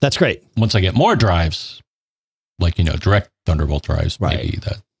drives. That's great. Once I get more drives, like, direct Thunderbolt drives, maybe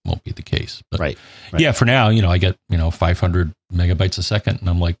that won't be the case. But right. Yeah, for now, I get, 500 megabytes a second, and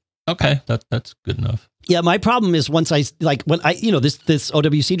I'm like, okay, that's good enough. Yeah, my problem is when I this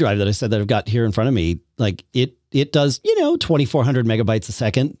OWC drive that I said that I've got here in front of me, like it does 2,400 megabytes a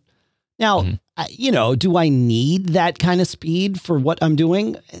second. Now, do I need that kind of speed for what I'm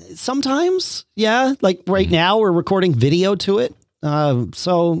doing? Sometimes, yeah. Like right now, we're recording video to it,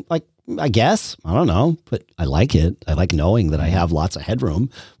 so like I guess I don't know, but I like it. I like knowing that I have lots of headroom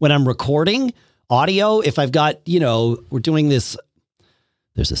when I'm recording audio. If I've got we're doing this.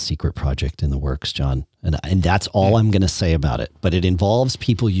 There's a secret project in the works, John, and that's all I'm going to say about it. But it involves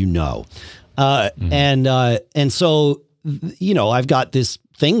people and so I've got this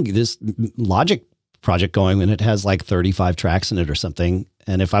Logic project going, and it has like 35 tracks in it or something.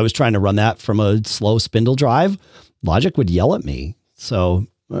 And if I was trying to run that from a slow spindle drive, Logic would yell at me. So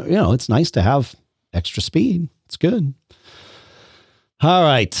it's nice to have extra speed. It's good. All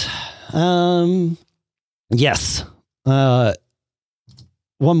right. Yes.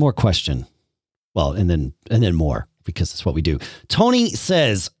 One more question. Well, and then more, because that's what we do. Tony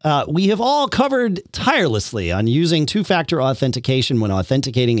says, we have all covered tirelessly on using two-factor authentication when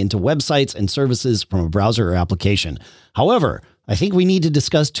authenticating into websites and services from a browser or application. However, I think we need to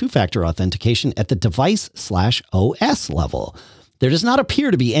discuss two-factor authentication at the device/OS level. There does not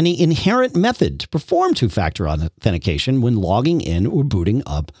appear to be any inherent method to perform two-factor authentication when logging in or booting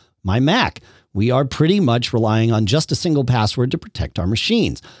up my Mac. We are pretty much relying on just a single password to protect our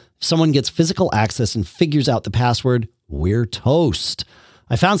machines. If someone gets physical access and figures out the password, we're toast.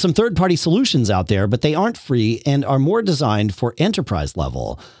 I found some third-party solutions out there, but they aren't free and are more designed for enterprise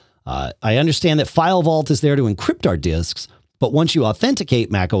level. I understand that File Vault is there to encrypt our disks, but once you authenticate,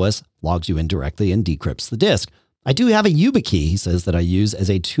 macOS logs you in directly and decrypts the disk. I do have a YubiKey, he says, that I use as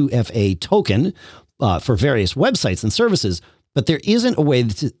a 2FA token for various websites and services, but there isn't a way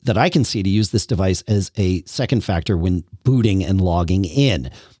that I can see to use this device as a second factor when booting and logging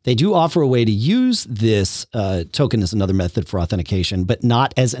in. They do offer a way to use this token as another method for authentication, but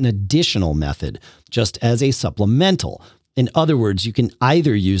not as an additional method, just as a supplemental. In other words, you can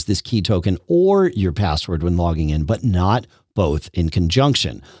either use this key token or your password when logging in, but not both in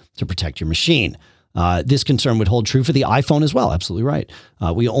conjunction to protect your machine. This concern would hold true for the iPhone as well. Absolutely right.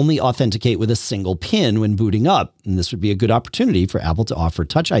 We only authenticate with a single PIN when booting up, and this would be a good opportunity for Apple to offer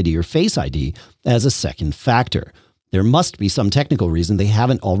Touch ID or Face ID as a second factor. There must be some technical reason they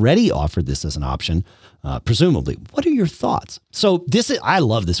haven't already offered this as an option, presumably. What are your thoughts? So I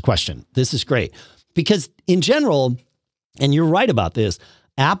love this question. This is great because in general, and you're right about this,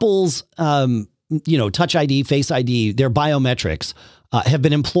 Apple's Touch ID, Face ID, their biometrics have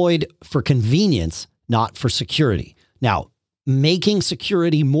been employed for convenience, not for security. Now, making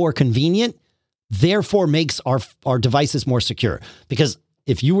security more convenient, therefore makes our devices more secure. Because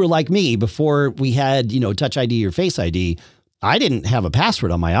if you were like me before we had, Touch ID or Face ID, I didn't have a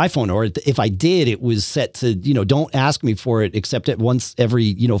password on my iPhone, or if I did, it was set to, don't ask me for it except at once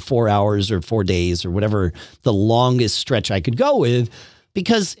every, 4 hours or 4 days or whatever the longest stretch I could go with,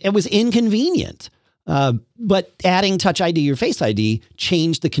 because it was inconvenient. But adding Touch ID or Face ID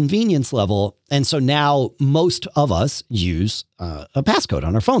changed the convenience level. And so now most of us use a passcode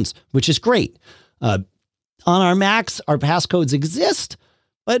on our phones, which is great. On our Macs, our passcodes exist,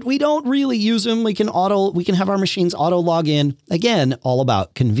 but we don't really use them. We can have our machines auto log in. Again, all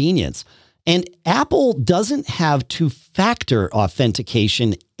about convenience. And Apple doesn't have two-factor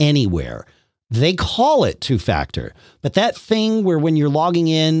authentication anywhere. They call it two-factor, but that thing where when you're logging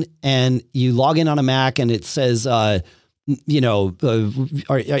in and you log in on a Mac and it says, is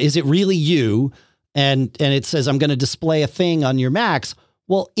it really you? And it says, I'm going to display a thing on your Macs.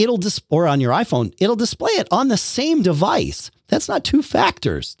 Well, or on your iPhone, it'll display it on the same device That's not 2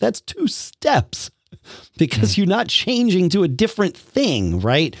 factors. That's 2 steps because you're not changing to a different thing,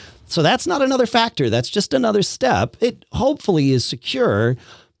 right? So that's not another factor. That's just another step. It hopefully is secure,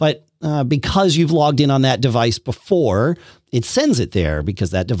 but because you've logged in on that device before, it sends it there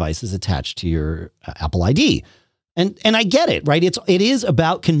because that device is attached to your Apple ID. And I get it, right? It is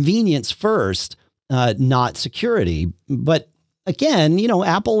about convenience first, not security. But again,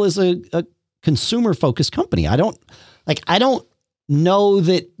 Apple is a consumer-focused company. I don't know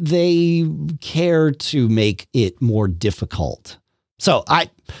that they care to make it more difficult. So I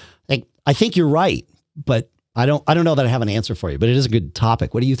think you're right, but I don't know that I have an answer for you, but it is a good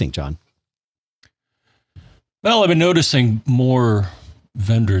topic. What do you think, John? Well, I've been noticing more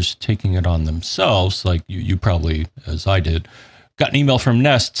vendors taking it on themselves. Like you probably, as I did, got an email from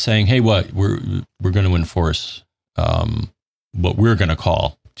Nest saying, "Hey, we're going to enforce what we're going to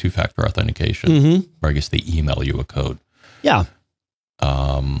call 2-factor authentication." Mm-hmm. Or I guess they email you a code. Yeah.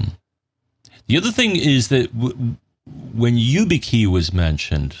 The other thing is that when YubiKey was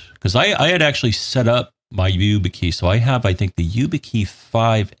mentioned, because I had actually set up my YubiKey, so I have, I think, the YubiKey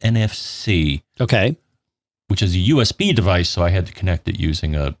 5 NFC. Okay. Which is a USB device, so I had to connect it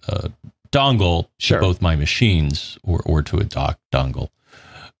using a dongle to both my machines or to a dock dongle.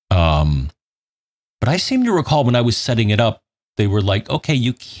 But I seem to recall when I was setting it up, they were like, okay,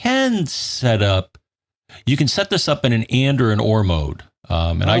 you can set this up in an and or an or mode.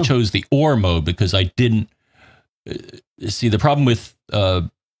 And I chose the or mode because I didn't see the problem with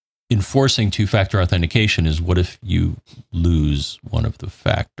enforcing 2-factor authentication is what if you lose one of the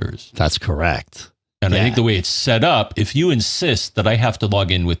factors? That's correct. And I think the way it's set up, if you insist that I have to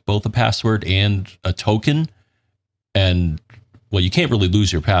log in with both a password and a token, and well, you can't really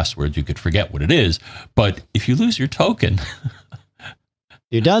lose your password. You could forget what it is. But if you lose your token,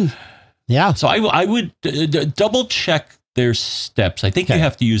 you're done. Yeah. So I would double check their steps. I think you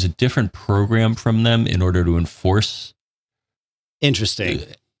have to use a different program from them in order to enforce. Interesting.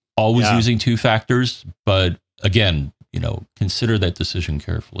 Always using 2 factors. But again, consider that decision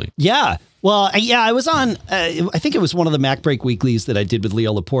carefully. Yeah. Well, I was on, I think it was one of the MacBreak weeklies that I did with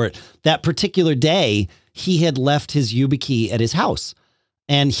Leo Laporte. That particular day, he had left his YubiKey at his house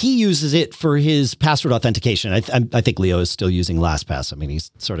and he uses it for his password authentication. I think Leo is still using LastPass. I mean,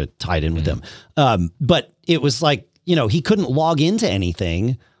 he's sort of tied in with them. But it was like, he couldn't log into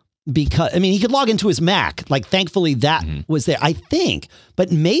anything because, he could log into his Mac. Like, thankfully that was there, I think,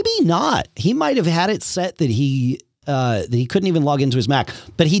 but maybe not. He might have had it set that he couldn't even log into his Mac,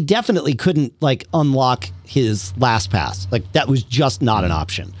 but he definitely couldn't unlock his LastPass. Like, that was just not an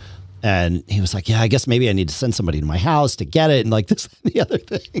option. And he was like, yeah, I guess maybe I need to send somebody to my house to get it. And this and the other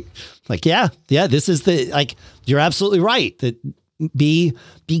thing, this is you're absolutely right that be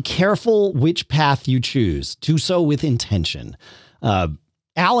careful which path you choose. Do so with intention.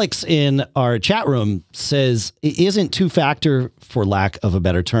 Alex in our chat room says it isn't 2-factor, for lack of a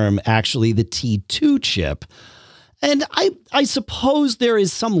better term, actually the T2 chip. And I suppose there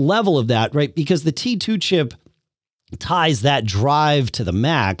is some level of that, right? Because the T2 chip ties that drive to the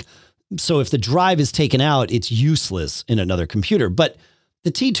Mac. So if the drive is taken out, it's useless in another computer. But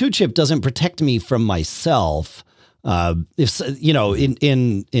the T2 chip doesn't protect me from myself. If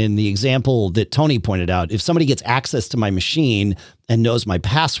in the example that Tony pointed out, if somebody gets access to my machine and knows my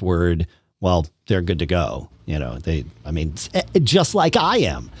password, well, they're good to go. Just like I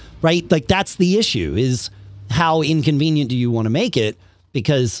am, right? That's the issue is, how inconvenient do you want to make it?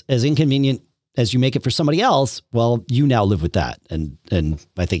 Because as inconvenient as you make it for somebody else, well, you now live with that. And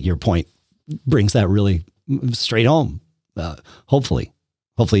I think your point brings that really straight home. Hopefully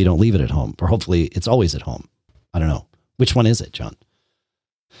you don't leave it at home, or hopefully it's always at home. I don't know. Which one is it, John?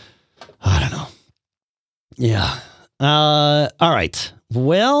 I don't know. Yeah. All right.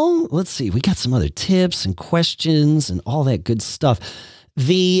 Well, let's see. We got some other tips and questions and all that good stuff.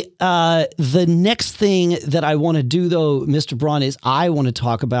 The next thing that I want to do, though, Mr. Braun, is I want to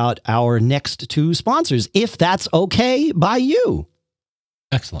talk about our next 2 sponsors, if that's okay by you.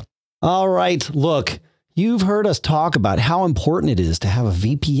 Excellent. All right. Look, you've heard us talk about how important it is to have a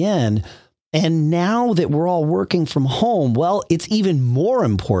VPN. And now that we're all working from home, well, it's even more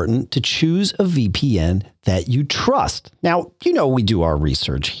important to choose a VPN that you trust. Now, we do our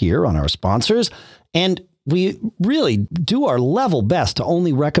research here on our sponsors, and we really do our level best to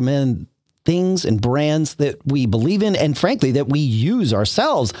only recommend things and brands that we believe in and, frankly, that we use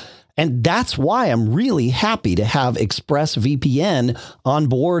ourselves. And that's why I'm really happy to have ExpressVPN on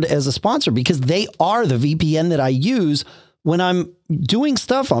board as a sponsor, because they are the VPN that I use when I'm doing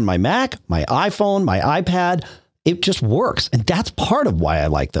stuff on my Mac, my iPhone, my iPad. It just works. And that's part of why I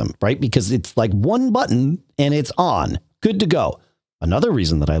like them, right? Because it's like one button and it's on. good to go. Another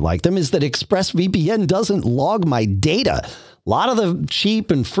reason that I like them is that ExpressVPN doesn't log my data. A lot of the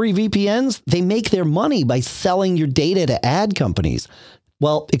cheap and free VPNs, they make their money by selling your data to ad companies.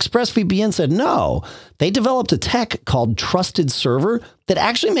 Well, ExpressVPN said no. They developed a tech called Trusted Server that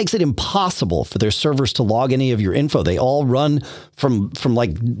actually makes it impossible for their servers to log any of your info. They all run from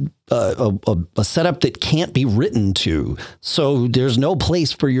like a setup that can't be written to. So there's no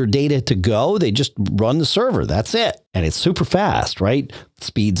place for your data to go. They just run the server. That's it. And it's super fast, right?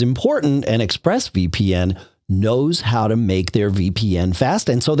 Speed's important, and ExpressVPN knows how to make their VPN fast.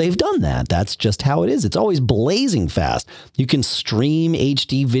 And so they've done that. That's just how it is. It's always blazing fast. You can stream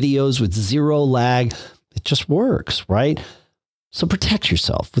HD videos with zero lag. It just works, right? So protect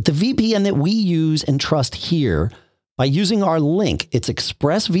yourself with the VPN that we use and trust here by using our link. It's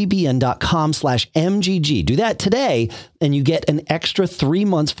expressvpn.com/MGG. Do that today and you get an extra 3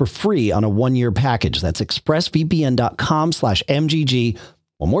 months for free on a 1-year package. That's expressvpn.com/MGG.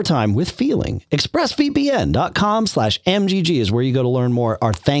 One more time with feeling. expressvpn.com/MGG is where you go to learn more.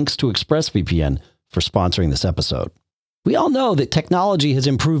 Our thanks to ExpressVPN for sponsoring this episode. We all know that technology has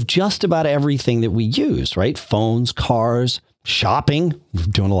improved just about everything that we use, right? Phones, cars, shopping. We're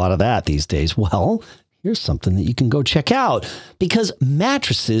doing a lot of that these days. Well, here's something that you can go check out, because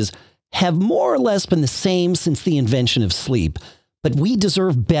mattresses have more or less been the same since the invention of sleep. But we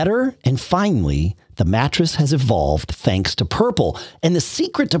deserve better, and finally, the mattress has evolved thanks to Purple. And the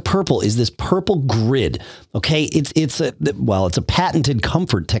secret to Purple is this Purple Grid. Okay, it's a patented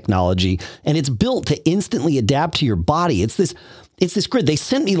comfort technology, and it's built to instantly adapt to your body. It's this grid. They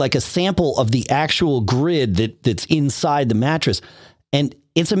sent me like a sample of the actual grid that's inside the mattress, and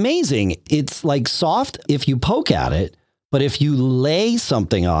it's amazing. It's like soft if you poke at it, but if you lay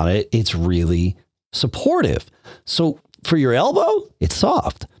something on it, it's really supportive. So for your elbow, it's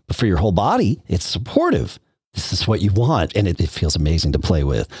soft, but for your whole body, it's supportive. This is what you want, and it feels amazing to play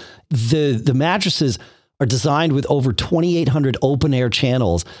with. The mattresses are designed with over 2,800 open air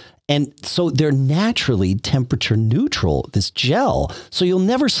channels, and so they're naturally temperature neutral, this gel, so you'll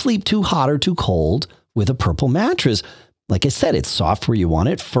never sleep too hot or too cold with a Purple mattress. Like I said, it's soft where you want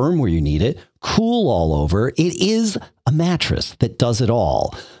it, firm where you need it, cool all over. It is a mattress that does it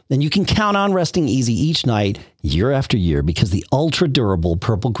all. And you can count on resting easy each night, year after year, because the ultra-durable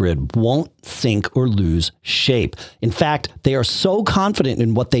Purple Grid won't sink or lose shape. In fact, they are so confident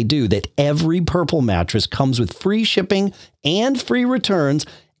in what they do that every Purple mattress comes with free shipping and free returns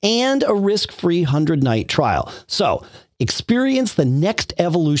and a risk-free 100-night trial. So experience the next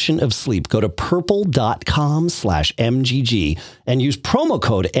evolution of sleep. Go to purple.com/MGG and use promo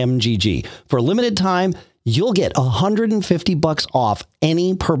code MGG. For a limited time, you'll get $150 off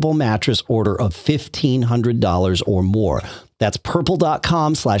any Purple mattress order of $1,500 or more. That's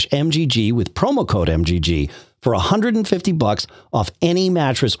purple.com/MGG with promo code MGG for $150 off any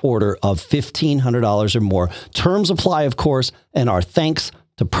mattress order of $1,500 or more. Terms apply, of course, and our thanks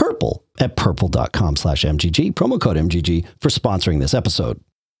to Purple at purple.com/MGG, promo code MGG, for sponsoring this episode.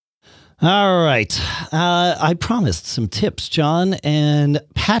 All right. I promised some tips, John, and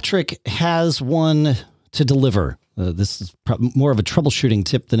Patrick has one to deliver. This is more of a troubleshooting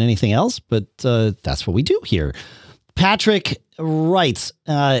tip than anything else, but that's what we do here. Patrick writes,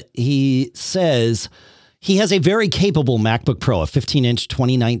 he says he has a very capable MacBook Pro, a 15-inch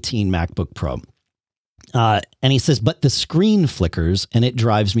 2019 MacBook Pro. And he says, but the screen flickers and it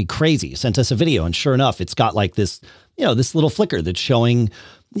drives me crazy. He sent us a video, and sure enough, it's got like this, this little flicker that's showing.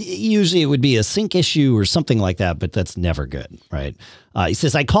 Usually it would be a sync issue or something like that, but that's never good, right? He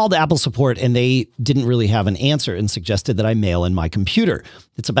says, I called Apple support and they didn't really have an answer and suggested that I mail in my computer.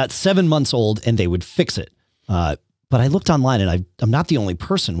 It's about 7 months old and they would fix it. But I looked online, and I'm not the only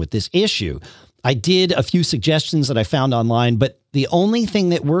person with this issue. I did a few suggestions that I found online, but the only thing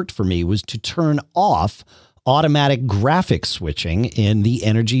that worked for me was to turn off automatic graphics switching in the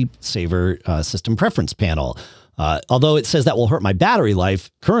Energy Saver system preference panel. Although it says that will hurt my battery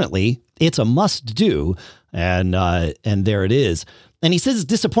life, currently it's a must do. And there it is. And he says it's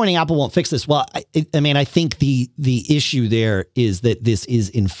disappointing Apple won't fix this. Well, I think the issue there is that this is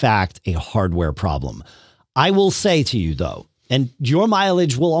in fact a hardware problem. I will say to you though, and your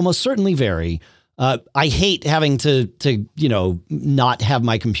mileage will almost certainly vary. I hate having to not have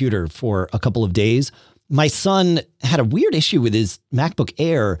my computer for a couple of days. My son had a weird issue with his MacBook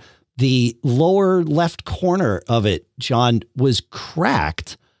Air. The lower left corner of it, John, was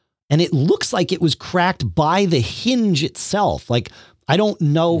cracked, and it looks like it was cracked by the hinge itself. Like, I don't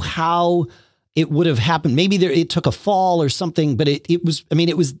know how it would have happened. Maybe it took a fall or something, but it was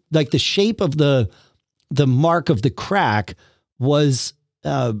like the shape of the mark of the crack was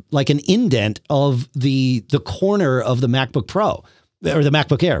like an indent of the corner of the MacBook Pro, or the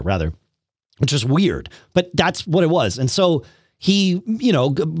MacBook Air rather, which is weird, but that's what it was. And so he,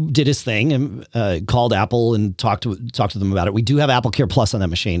 did his thing and called Apple and talked to them about it. We do have AppleCare Plus on that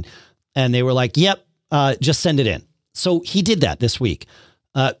machine, and they were like, "Yep, just send it in." So he did that this week.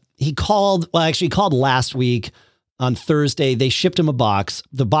 He called last week on Thursday. They shipped him a box.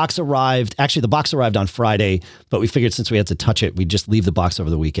 The box arrived on Friday, but we figured since we had to touch it, we'd just leave the box over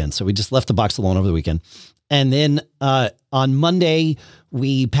the weekend. So we just left the box alone over the weekend. And then on Monday,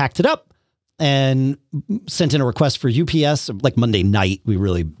 we packed it up and sent in a request for UPS. Like Monday night, we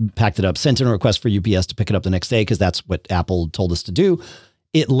really packed it up, sent in a request for UPS to pick it up the next day because that's what Apple told us to do.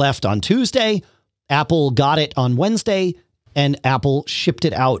 It left on Tuesday. Apple got it on Wednesday, and Apple shipped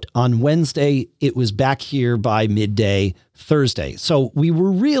it out on Wednesday. It was back here by midday Thursday. So we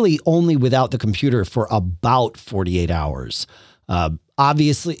were really only without the computer for about 48 hours.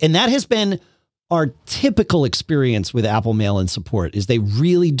 Obviously, and that has been our typical experience with Apple Mail-in support, is they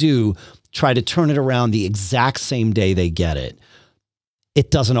really do try to turn it around the exact same day they get it.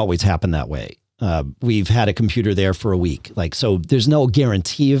 It doesn't always happen that way. We've had a computer there for a week. So there's no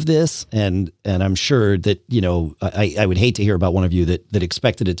guarantee of this. And I'm sure that, I would hate to hear about one of you that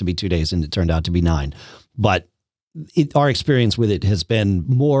expected it to be 2 days and it turned out to be 9. But our experience with it has been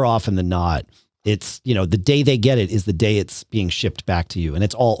more often than not, it's, the day they get it is the day it's being shipped back to you, and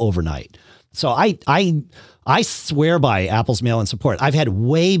it's all overnight. So I swear by Apple's mail-in support. I've had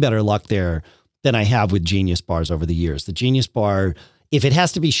way better luck there than I have with Genius Bars over the years. The Genius Bar, if it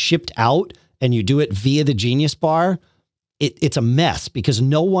has to be shipped out and you do it via the Genius Bar, it's a mess because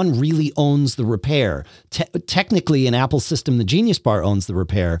no one really owns the repair. Technically, in Apple's system, the Genius Bar owns the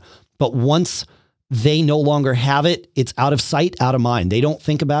repair, but once they no longer have it, it's out of sight, out of mind. They don't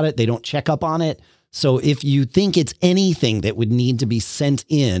think about it. They don't check up on it. So if you think it's anything that would need to be sent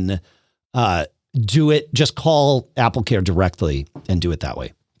in, do it. Just call AppleCare directly and do it that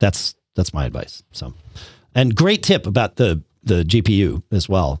way. That's my advice. So, and great tip about the GPU as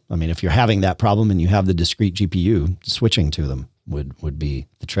well. I mean, if you're having that problem and you have the discrete GPU, switching to them would be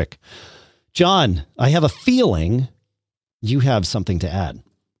the trick. John, I have a feeling you have something to add.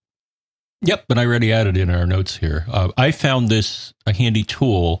 Yep, but I already added in our notes here. I found this a handy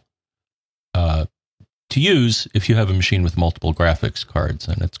tool to use if you have a machine with multiple graphics cards,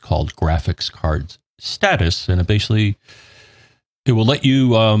 and it's called Graphics Card Status, and it will let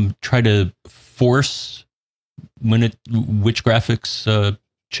you try to force which graphics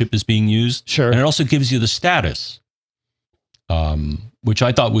chip is being used. Sure. And it also gives you the status, which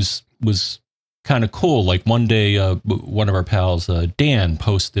I thought was kind of cool. Like one day, one of our pals, Dan,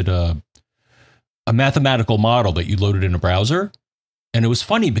 posted a mathematical model that you loaded in a browser. And it was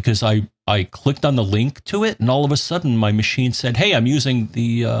funny because I clicked on the link to it, and all of a sudden my machine said, "Hey, I'm using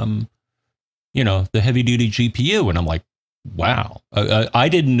the heavy duty GPU." And I'm like, wow, I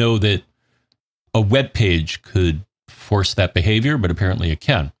didn't know that a web page could force that behavior, but apparently it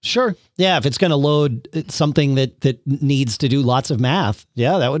can. Sure. Yeah. If it's going to load something that needs to do lots of math.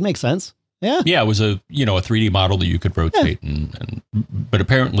 Yeah, that would make sense. Yeah. Yeah. It was a 3D model that you could rotate but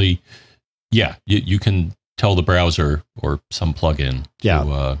apparently, yeah, you can tell the browser or some plugin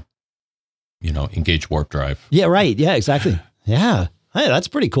to, engage warp drive. Yeah. Right. Yeah, exactly. Yeah. Hey, that's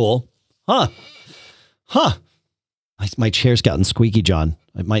pretty cool. Huh. My chair's gotten squeaky, John.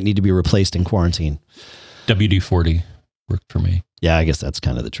 It might need to be replaced in quarantine. WD-40 worked for me. Yeah, I guess that's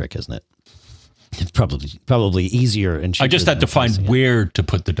kind of the trick, isn't it? It's probably easier and cheaper. I just had to find where to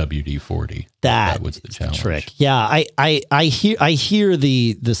put the WD-40. That was the challenge. Trick. Yeah, I hear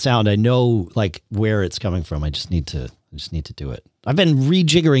the sound. I know like where it's coming from. I just need to do it. I've been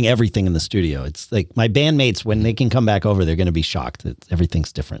rejiggering everything in the studio. It's like my bandmates, when they can come back over, they're going to be shocked that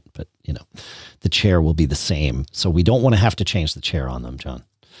everything's different. But the chair will be the same. So we don't want to have to change the chair on them, John.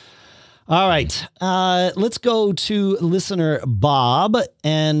 All right. Let's go to listener Bob.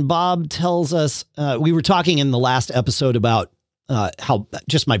 And Bob tells us, we were talking in the last episode about how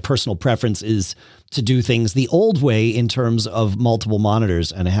just my personal preference is to do things the old way in terms of multiple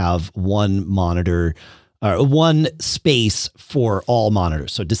monitors and have one monitor, one space for all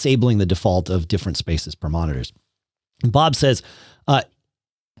monitors. So disabling the default of different spaces per monitors. Bob says,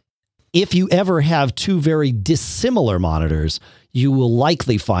 if you ever have two very dissimilar monitors, you will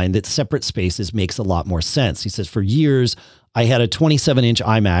likely find that separate spaces makes a lot more sense. He says, for years, I had a 27-inch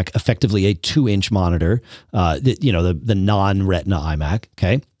iMac, effectively a 2-inch monitor, the non-Retina iMac.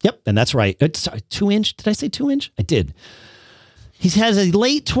 Okay. Yep. And that's right. Sorry, 2-inch. Did I say 2-inch? I did. He has a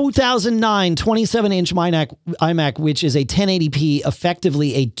late 2009 27-inch iMac, which is a 1080p,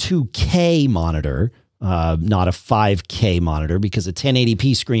 effectively a 2K monitor. not a 5K monitor, because a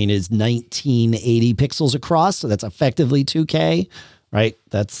 1080p screen is 1980 pixels across. So that's effectively 2K, right?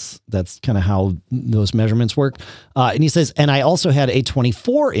 That's kind of how those measurements work. And he says, and I also had a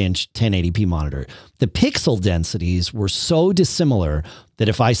 24-inch 1080p monitor. The pixel densities were so dissimilar that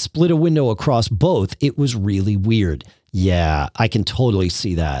if I split a window across both, it was really weird. Yeah, I can totally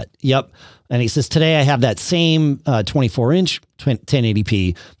see that. Yep. And he says, today I have that same 24-inch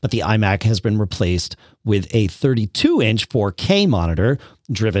 1080p, but the iMac has been replaced with a 32-inch 4K monitor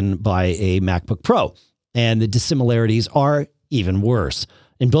driven by a MacBook Pro. And the dissimilarities are even worse.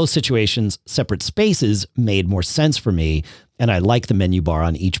 In both situations, separate spaces made more sense for me, and I like the menu bar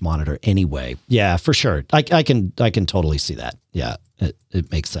on each monitor anyway. Yeah, for sure. I can totally see that. Yeah, it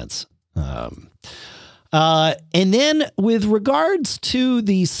makes sense. And then with regards to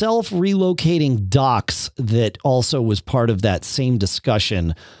the self-relocating docks that also was part of that same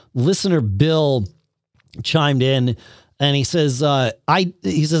discussion, listener Bill chimed in and he says, I'm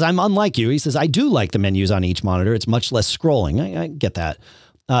unlike you. He says, I do like the menus on each monitor. It's much less scrolling. I get that.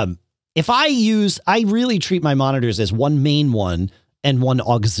 I really treat my monitors as one main one and one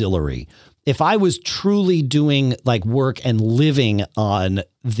auxiliary. If I was truly doing like work and living on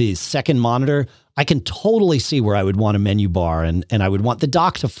the second monitor, I can totally see where I would want a menu bar and I would want the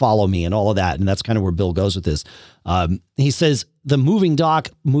dock to follow me and all of that. And that's kind of where Bill goes with this. He says the moving dock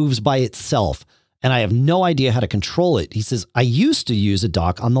moves by itself and I have no idea how to control it. He says, I used to use a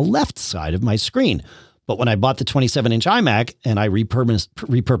dock on the left side of my screen, but when I bought the 27-inch iMac and I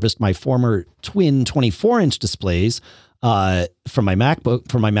repurposed my former twin 24-inch displays from my Mac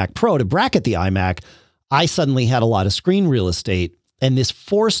Pro to bracket the iMac, I suddenly had a lot of screen real estate. And this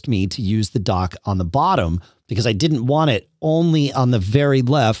forced me to use the dock on the bottom because I didn't want it only on the very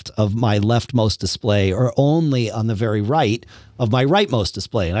left of my leftmost display or only on the very right of my rightmost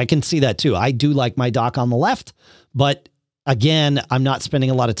display. And I can see that too. I do like my dock on the left, but again, I'm not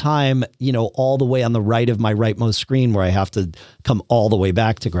spending a lot of time, all the way on the right of my rightmost screen where I have to come all the way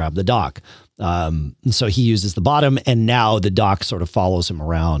back to grab the dock. So he uses the bottom, and now the dock sort of follows him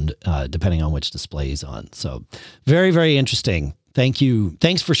around depending on which display he's on. So very, very interesting. Thank you.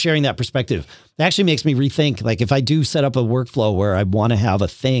 Thanks for sharing that perspective. It actually makes me rethink, like if I do set up a workflow where I want to have a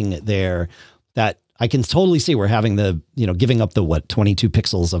thing there, that I can totally see where having the, giving up the 22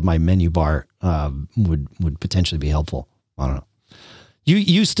 pixels of my menu bar would potentially be helpful. I don't know.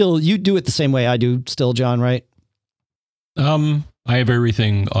 You do it the same way I do still, John, right? I have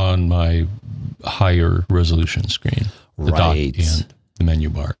everything on my higher resolution screen. The dock and the menu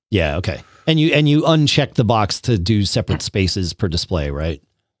bar. Yeah, okay. And you uncheck the box to do separate spaces per display, right?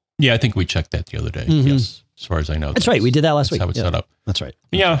 Yeah, I think we checked that the other day. Mm-hmm. Yes, as far as I know. That's right. We did that last week. That's how it's set up. That's right.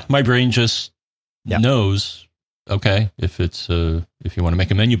 Yeah, my brain just knows. Okay, if you want to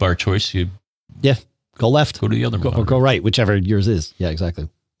make a menu bar choice, you go left, go to the other one, or go right, whichever yours is. Yeah, exactly.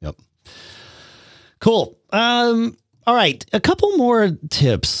 Yep. Cool. All right, a couple more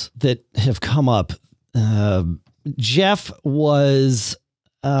tips that have come up. Jeff had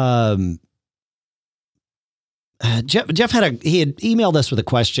emailed us with a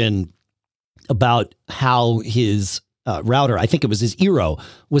question about how his router, I think it was his Eero,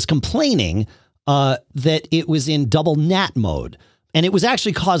 was complaining that it was in double NAT mode. And it was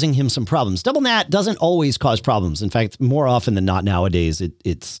actually causing him some problems. Double NAT doesn't always cause problems. In fact, more often than not nowadays,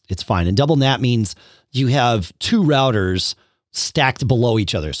 it's fine. And double NAT means you have two routers stacked below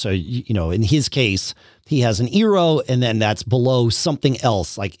each other. So, in his case, he has an Eero and then that's below something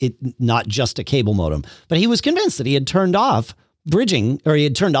else, like it, not just a cable modem. But he was convinced that he had turned off bridging, or he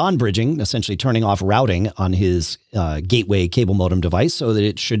had turned on bridging, essentially turning off routing on his gateway cable modem device so that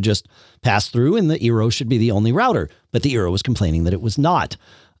it should just pass through and the Eero should be the only router. But the Eero was complaining that it was not.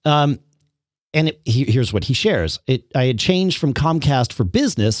 Here's what he shares. I had changed from Comcast for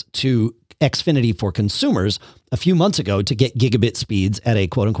Business to Xfinity for consumers a few months ago to get gigabit speeds at a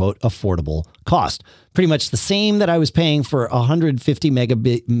quote unquote affordable cost. Pretty much the same that I was paying for 150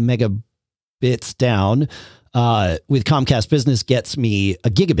 megabits down. With Comcast Business gets me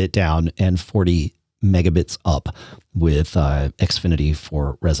a gigabit down and 40 megabits up with Xfinity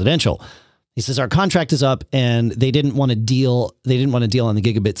for residential. He says our contract is up and they didn't want to deal on the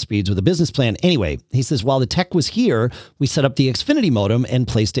gigabit speeds with a business plan. Anyway, he says while the tech was here, we set up the Xfinity modem and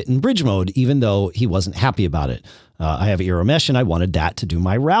placed it in bridge mode, even though he wasn't happy about it. I have Eero Mesh and I wanted that to do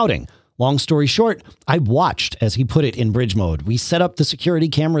my routing. Long story short, I watched as he put it in bridge mode. We set up the security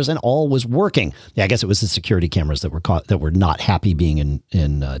cameras and all was working. Yeah, I guess it was the security cameras that were not happy being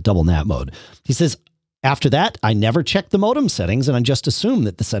in double NAT mode. He says, after that, I never checked the modem settings and I just assumed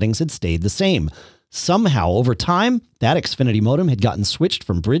that the settings had stayed the same. Somehow, over time, that Xfinity modem had gotten switched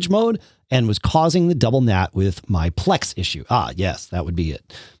from bridge mode and was causing the double NAT with my Plex issue. Ah, yes, that would be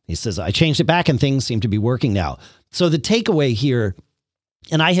it. He says, I changed it back and things seem to be working now. So the takeaway here,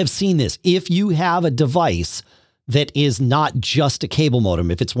 and I have seen this, if you have a device that is not just a cable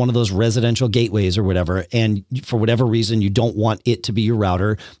modem, if it's one of those residential gateways or whatever, and for whatever reason you don't want it to be your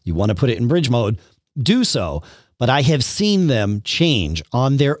router, you want to put it in bridge mode, do so. But I have seen them change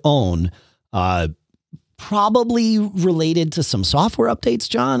on their own, probably related to some software updates,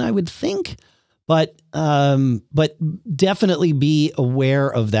 John, I would think. But definitely be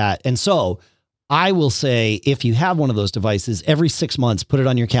aware of that. And so I will say, if you have one of those devices, every 6 months, put it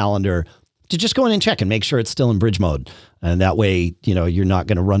on your calendar to just go in and check and make sure it's still in bridge mode. And that way, you're not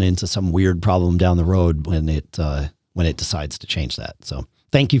going to run into some weird problem down the road when it decides to change that. So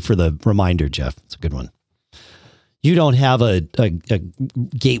thank you for the reminder, Jeff. It's a good one. You don't have a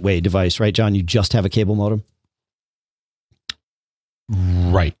gateway device, right, John? You just have a cable modem?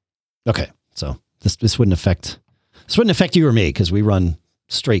 Right. Okay. So this wouldn't affect you or me because we run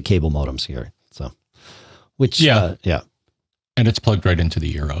straight cable modems here. So, yeah. And it's plugged right into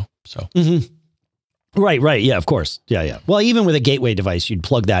the Eero. So, right. Yeah, of course. Yeah. Well, even with a gateway device, you'd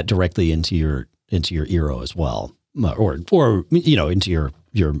plug that directly into your Eero as well, or into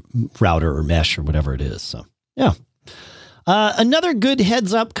your router or mesh or whatever it is. So, yeah. Another good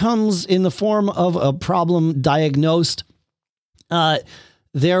heads up comes in the form of a problem diagnosed.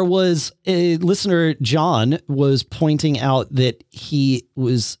 There was a listener, John, was pointing out that he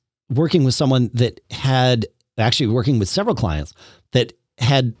was working with someone that had actually working with several clients that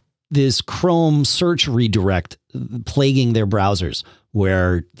had this Chrome search redirect plaguing their browsers,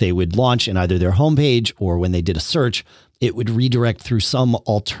 where they would launch in either their homepage or when they did a search, it would redirect through some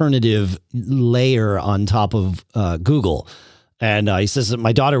alternative layer on top of Google. And he says that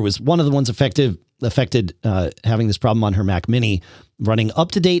my daughter was one of the ones affected having this problem on her Mac Mini, running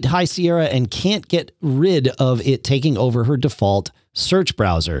up-to-date High Sierra and can't get rid of it taking over her default search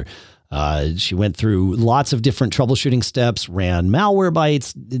browser. She went through lots of different troubleshooting steps, ran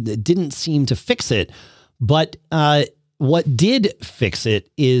Malwarebytes, didn't seem to fix it. But what did fix it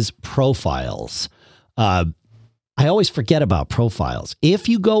is profiles. I always forget about profiles. If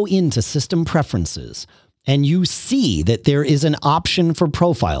you go into system preferences and you see that there is an option for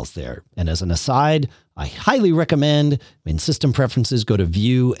profiles there, and as an aside, I highly recommend in system preferences, go to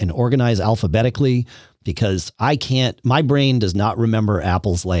view and organize alphabetically, because my brain does not remember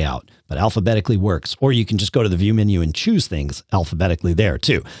Apple's layout, but alphabetically works. Or you can just go to the view menu and choose things alphabetically there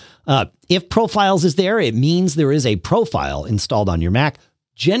too. If profiles is there, it means there is a profile installed on your Mac.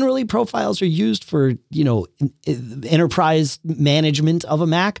 Generally, profiles are used for, enterprise management of a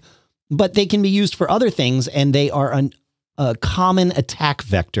Mac, but they can be used for other things, and they are a common attack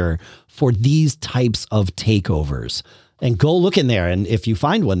vector for these types of takeovers. And go look in there, and if you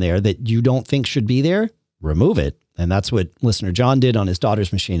find one there that you don't think should be there, remove it. And that's what listener John did on his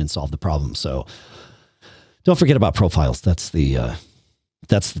daughter's machine and solved the problem. So don't forget about profiles. That's the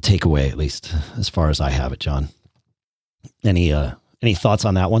takeaway, at least as far as I have it, John. Any thoughts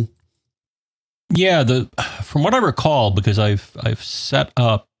on that one? Yeah, from what I recall, because I've set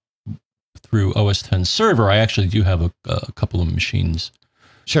up through OS X server, I actually do have a couple of machines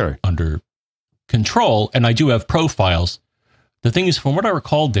under control, and I do have profiles. The thing is, from what I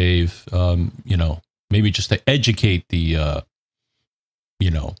recall, Dave, maybe just to educate the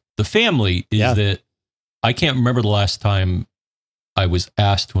family, is that I can't remember the last time I was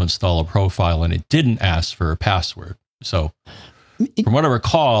asked to install a profile and it didn't ask for a password. So from what I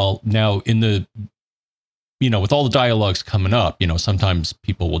recall, now in the, with all the dialogues coming up, sometimes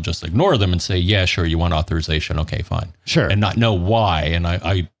people will just ignore them and say, yeah, sure, you want authorization. Okay, fine. Sure. And not know why. And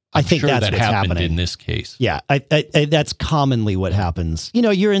I'm think sure that's that what's happened happening in this case. Yeah, that's commonly what happens.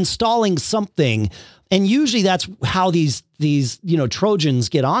 You're installing something, and usually that's how these Trojans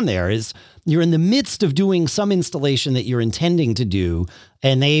get on there. Is you're in the midst of doing some installation that you're intending to do,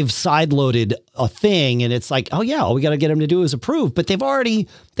 and they've sideloaded a thing, and it's like, oh yeah, all we got to get them to do is approve. But they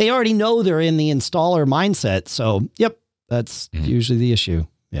already know they're in the installer mindset. So yep, that's usually the issue.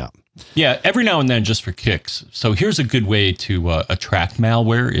 Yeah. Yeah, every now and then, just for kicks. So here's a good way to attract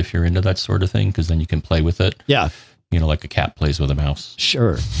malware if you're into that sort of thing, because then you can play with it. Yeah. Like a cat plays with a mouse.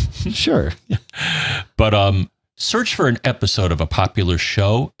 Sure. Sure. But search for an episode of a popular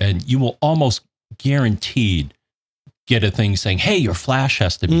show, and you will almost guaranteed get a thing saying, hey, your flash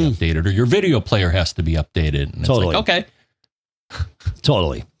has to be updated, or your video player has to Totally. be updated. And it's like, okay.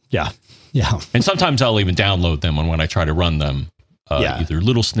 Totally. Yeah. Yeah. And sometimes I'll even download them when I try to run them. Either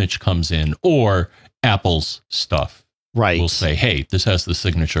Little Snitch comes in or Apple's stuff right. will say, hey, this has the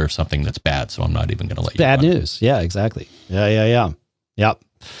signature of something that's bad, so I'm not even going to let you bad news. Yeah, exactly. Yeah. Yep.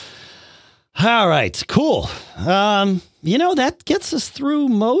 All right, cool. That gets us through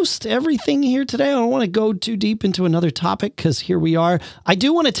most everything here today. I don't want to go too deep into another topic because here we are. I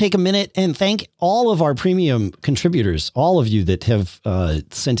do want to take a minute and thank all of our premium contributors, all of you that have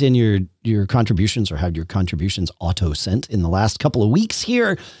sent in your contributions or had your contributions auto sent in the last couple of weeks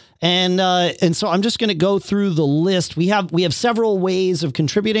here. And so I'm just going to go through the list. We have several ways of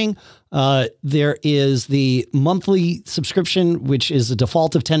contributing. There is the monthly subscription, which is a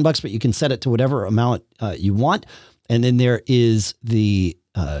default of $10, but you can set it to whatever amount you want. And then there is the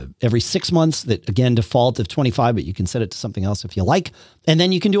every 6 months that, again, default of $25, but you can set it to something else if you like. And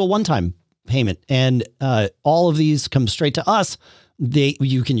then you can do a one-time payment. And all of these come straight to us.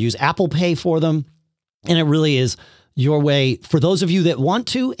 You can use Apple Pay for them. And it really is your way for those of you that want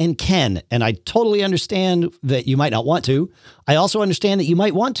to and can. And I totally understand that you might not want to. I also understand that you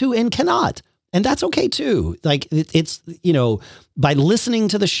might want to and cannot. And that's okay too. Like it's, by listening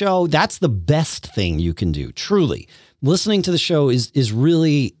to the show, that's the best thing you can do. Truly. Listening to the show is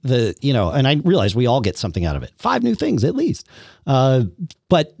really and I realize we all get something out of it. 5 new things at least.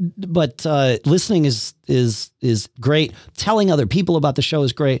 But listening is great. Telling other people about the show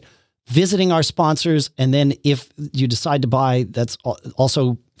is great. Visiting our sponsors, and then if you decide to buy, that's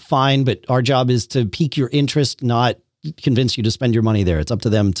also fine. But our job is to pique your interest, not convince you to spend your money there. It's up to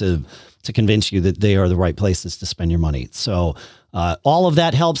them to convince you that they are the right places to spend your money. So all of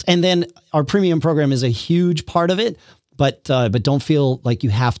that helps. And then our premium program is a huge part of it. But don't feel like you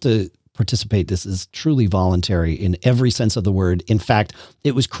have to participate. This is truly voluntary in every sense of the word. In fact,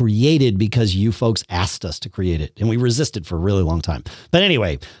 it was created because you folks asked us to create it, and we resisted for a really long time. But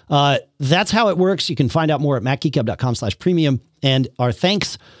anyway, that's how it works. You can find out more at macgeekgab.com/premium. And our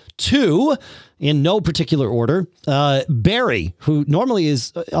thanks to, in no particular order, Barry, who normally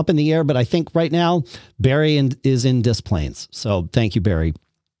is up in the air, but I think right now Barry is in Des Plaines. So thank you, Barry.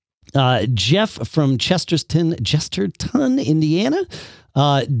 Jeff from Chesterton, Indiana.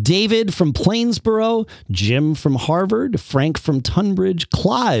 David from Plainsboro, Jim from Harvard, Frank from Tunbridge,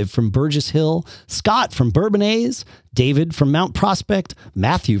 Clive from Burgess Hill, Scott from Bourbonnais, David from Mount Prospect,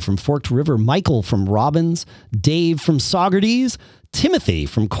 Matthew from Forked River, Michael from Robbins, Dave from Saugerties, Timothy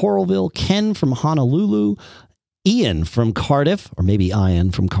from Coralville, Ken from Honolulu, Ian from Cardiff, or maybe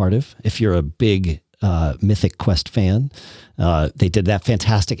Ian from Cardiff, if you're a big Mythic Quest fan. They did that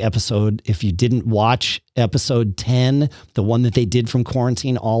fantastic episode. If you didn't watch episode 10, the one that they did from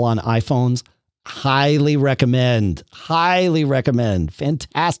quarantine, all on iPhones, highly recommend.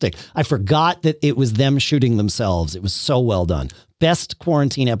 Fantastic. I forgot that it was them shooting themselves. It was so well done. Best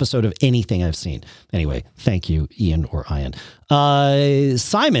quarantine episode of anything I've seen. Anyway, thank you, Ian or Ian.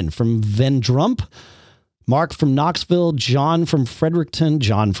 Simon from Vendrump, Mark from Knoxville, John from Fredericton,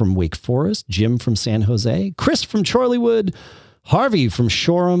 John from Wake Forest, Jim from San Jose, Chris from Chorleywood, Harvey from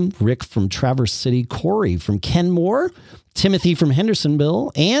Shoreham, Rick from Traverse City, Corey from Kenmore, Timothy from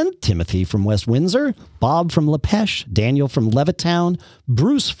Hendersonville, and Timothy from West Windsor, Bob from Lepeche, Daniel from Levittown,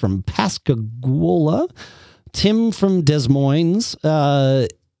 Bruce from Pascagoula, Tim from Des Moines,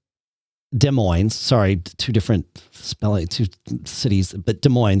 sorry, two different spelling, two cities, but Des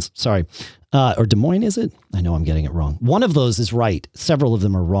Moines, sorry. Or Des Moines, is it? I know I'm getting it wrong. One of those is right. Several of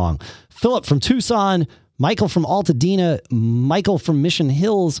them are wrong. Philip from Tucson, Michael from Altadena, Michael from Mission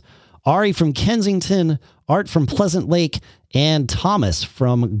Hills, Ari from Kensington, Art from Pleasant Lake, and Thomas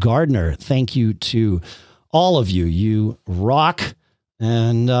from Gardner. Thank you to all of you. You rock.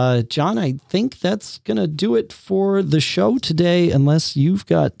 And John, I think that's going to do it for the show today, unless you've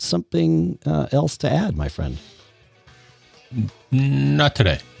got something else to add, my friend. Not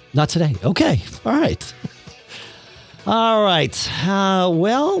today. Not today. Okay. All right. All right.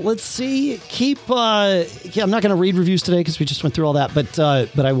 Well, let's see. I'm not going to read reviews today because we just went through all that, but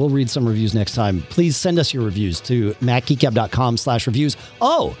I will read some reviews next time. Please send us your reviews to macgeekgab.com/reviews.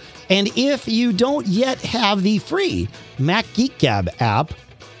 Oh, and if you don't yet have the free Mac Geek Gab app,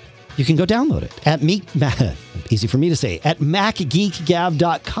 you can go download it at easy for me to say, at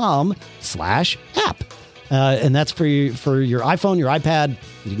macgeekgab.com/app. And that's for your iPhone, your iPad.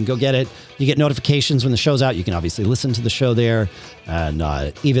 You can go get it. You get notifications when the show's out. You can obviously listen to the show there. And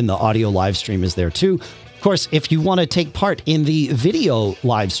even the audio live stream is there too. Of course, if you want to take part in the video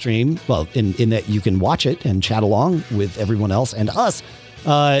live stream, well, in that you can watch it and chat along with everyone else and us,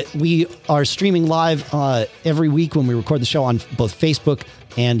 we are streaming live every week when we record the show on both Facebook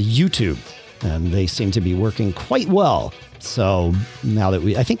and YouTube. And they seem to be working quite well. So now that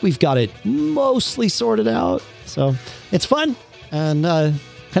I think we've got it mostly sorted out. So it's fun. And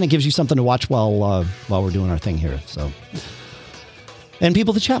kind of gives you something to watch while we're doing our thing here. So, and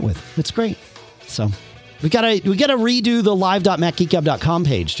people to chat with. It's great. So we gotta redo the live.macgeekgab.com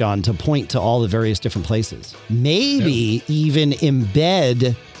page, John, to point to all the various different places. Maybe even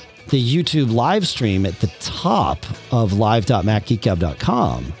embed the YouTube live stream at the top of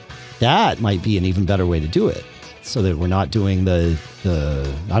live.macgeekgab.com. That might be an even better way to do it, so that we're not doing the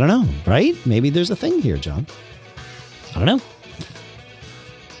I don't know, right? Maybe there's a thing here, John. I don't know.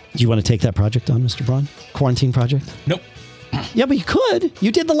 Do you want to take that project on, Mr. Braun? Quarantine project? Nope. Yeah, but you could.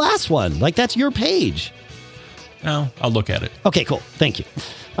 You did the last one. Like, that's your page. No, I'll look at it. Okay, cool. Thank you.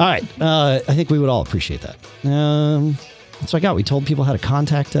 All right. I think we would all appreciate that. That's what I got. We told people how to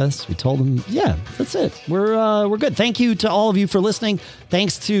contact us. We told them, yeah, that's it. We're good. Thank you to all of you for listening.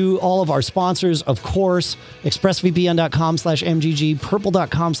 Thanks to all of our sponsors, of course, expressvpn.com/MGG,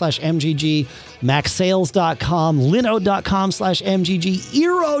 purple.com/MGG, maxsales.com, linode.com/MGG,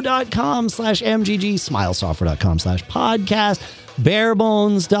 eero.com/MGG, smilesoftware.com/podcast,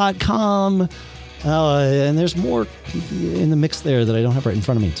 barebones.com. And there's more in the mix there that I don't have right in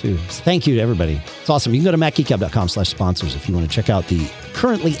front of me, too. So thank you to everybody. It's awesome. You can go to macgeekgab.com/sponsors if you want to check out the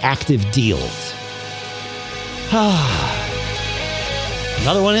currently active deals.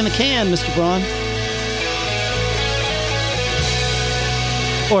 Another one in the can, Mr. Braun.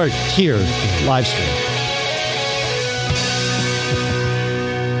 Or here, live stream.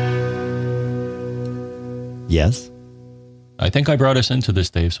 Yes? I think I brought us into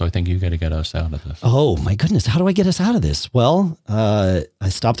this, Dave, so I think you got to get us out of this. Oh, my goodness. How do I get us out of this? Well, I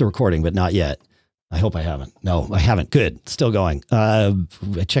stopped the recording, but not yet. I hope I haven't. No, I haven't. Good. Still going. I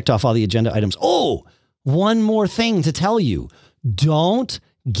checked off all the agenda items. Oh, one more thing to tell you. Don't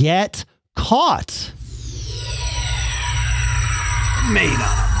get caught. Made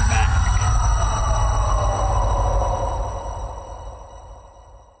up.